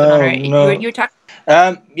Lebanon, No. you were talking.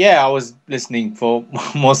 Yeah, I was listening for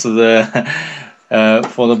most of the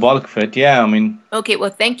for the bulk of it. Yeah, I mean. Okay, well,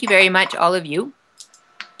 thank you very much, all of you.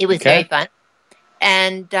 It was very fun.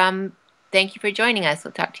 And thank you for joining us.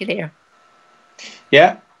 We'll talk to you later.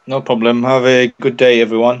 Yeah, no problem. Have a good day,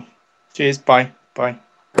 everyone. Cheers. Bye. Bye.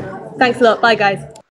 Thanks a lot. Bye, guys.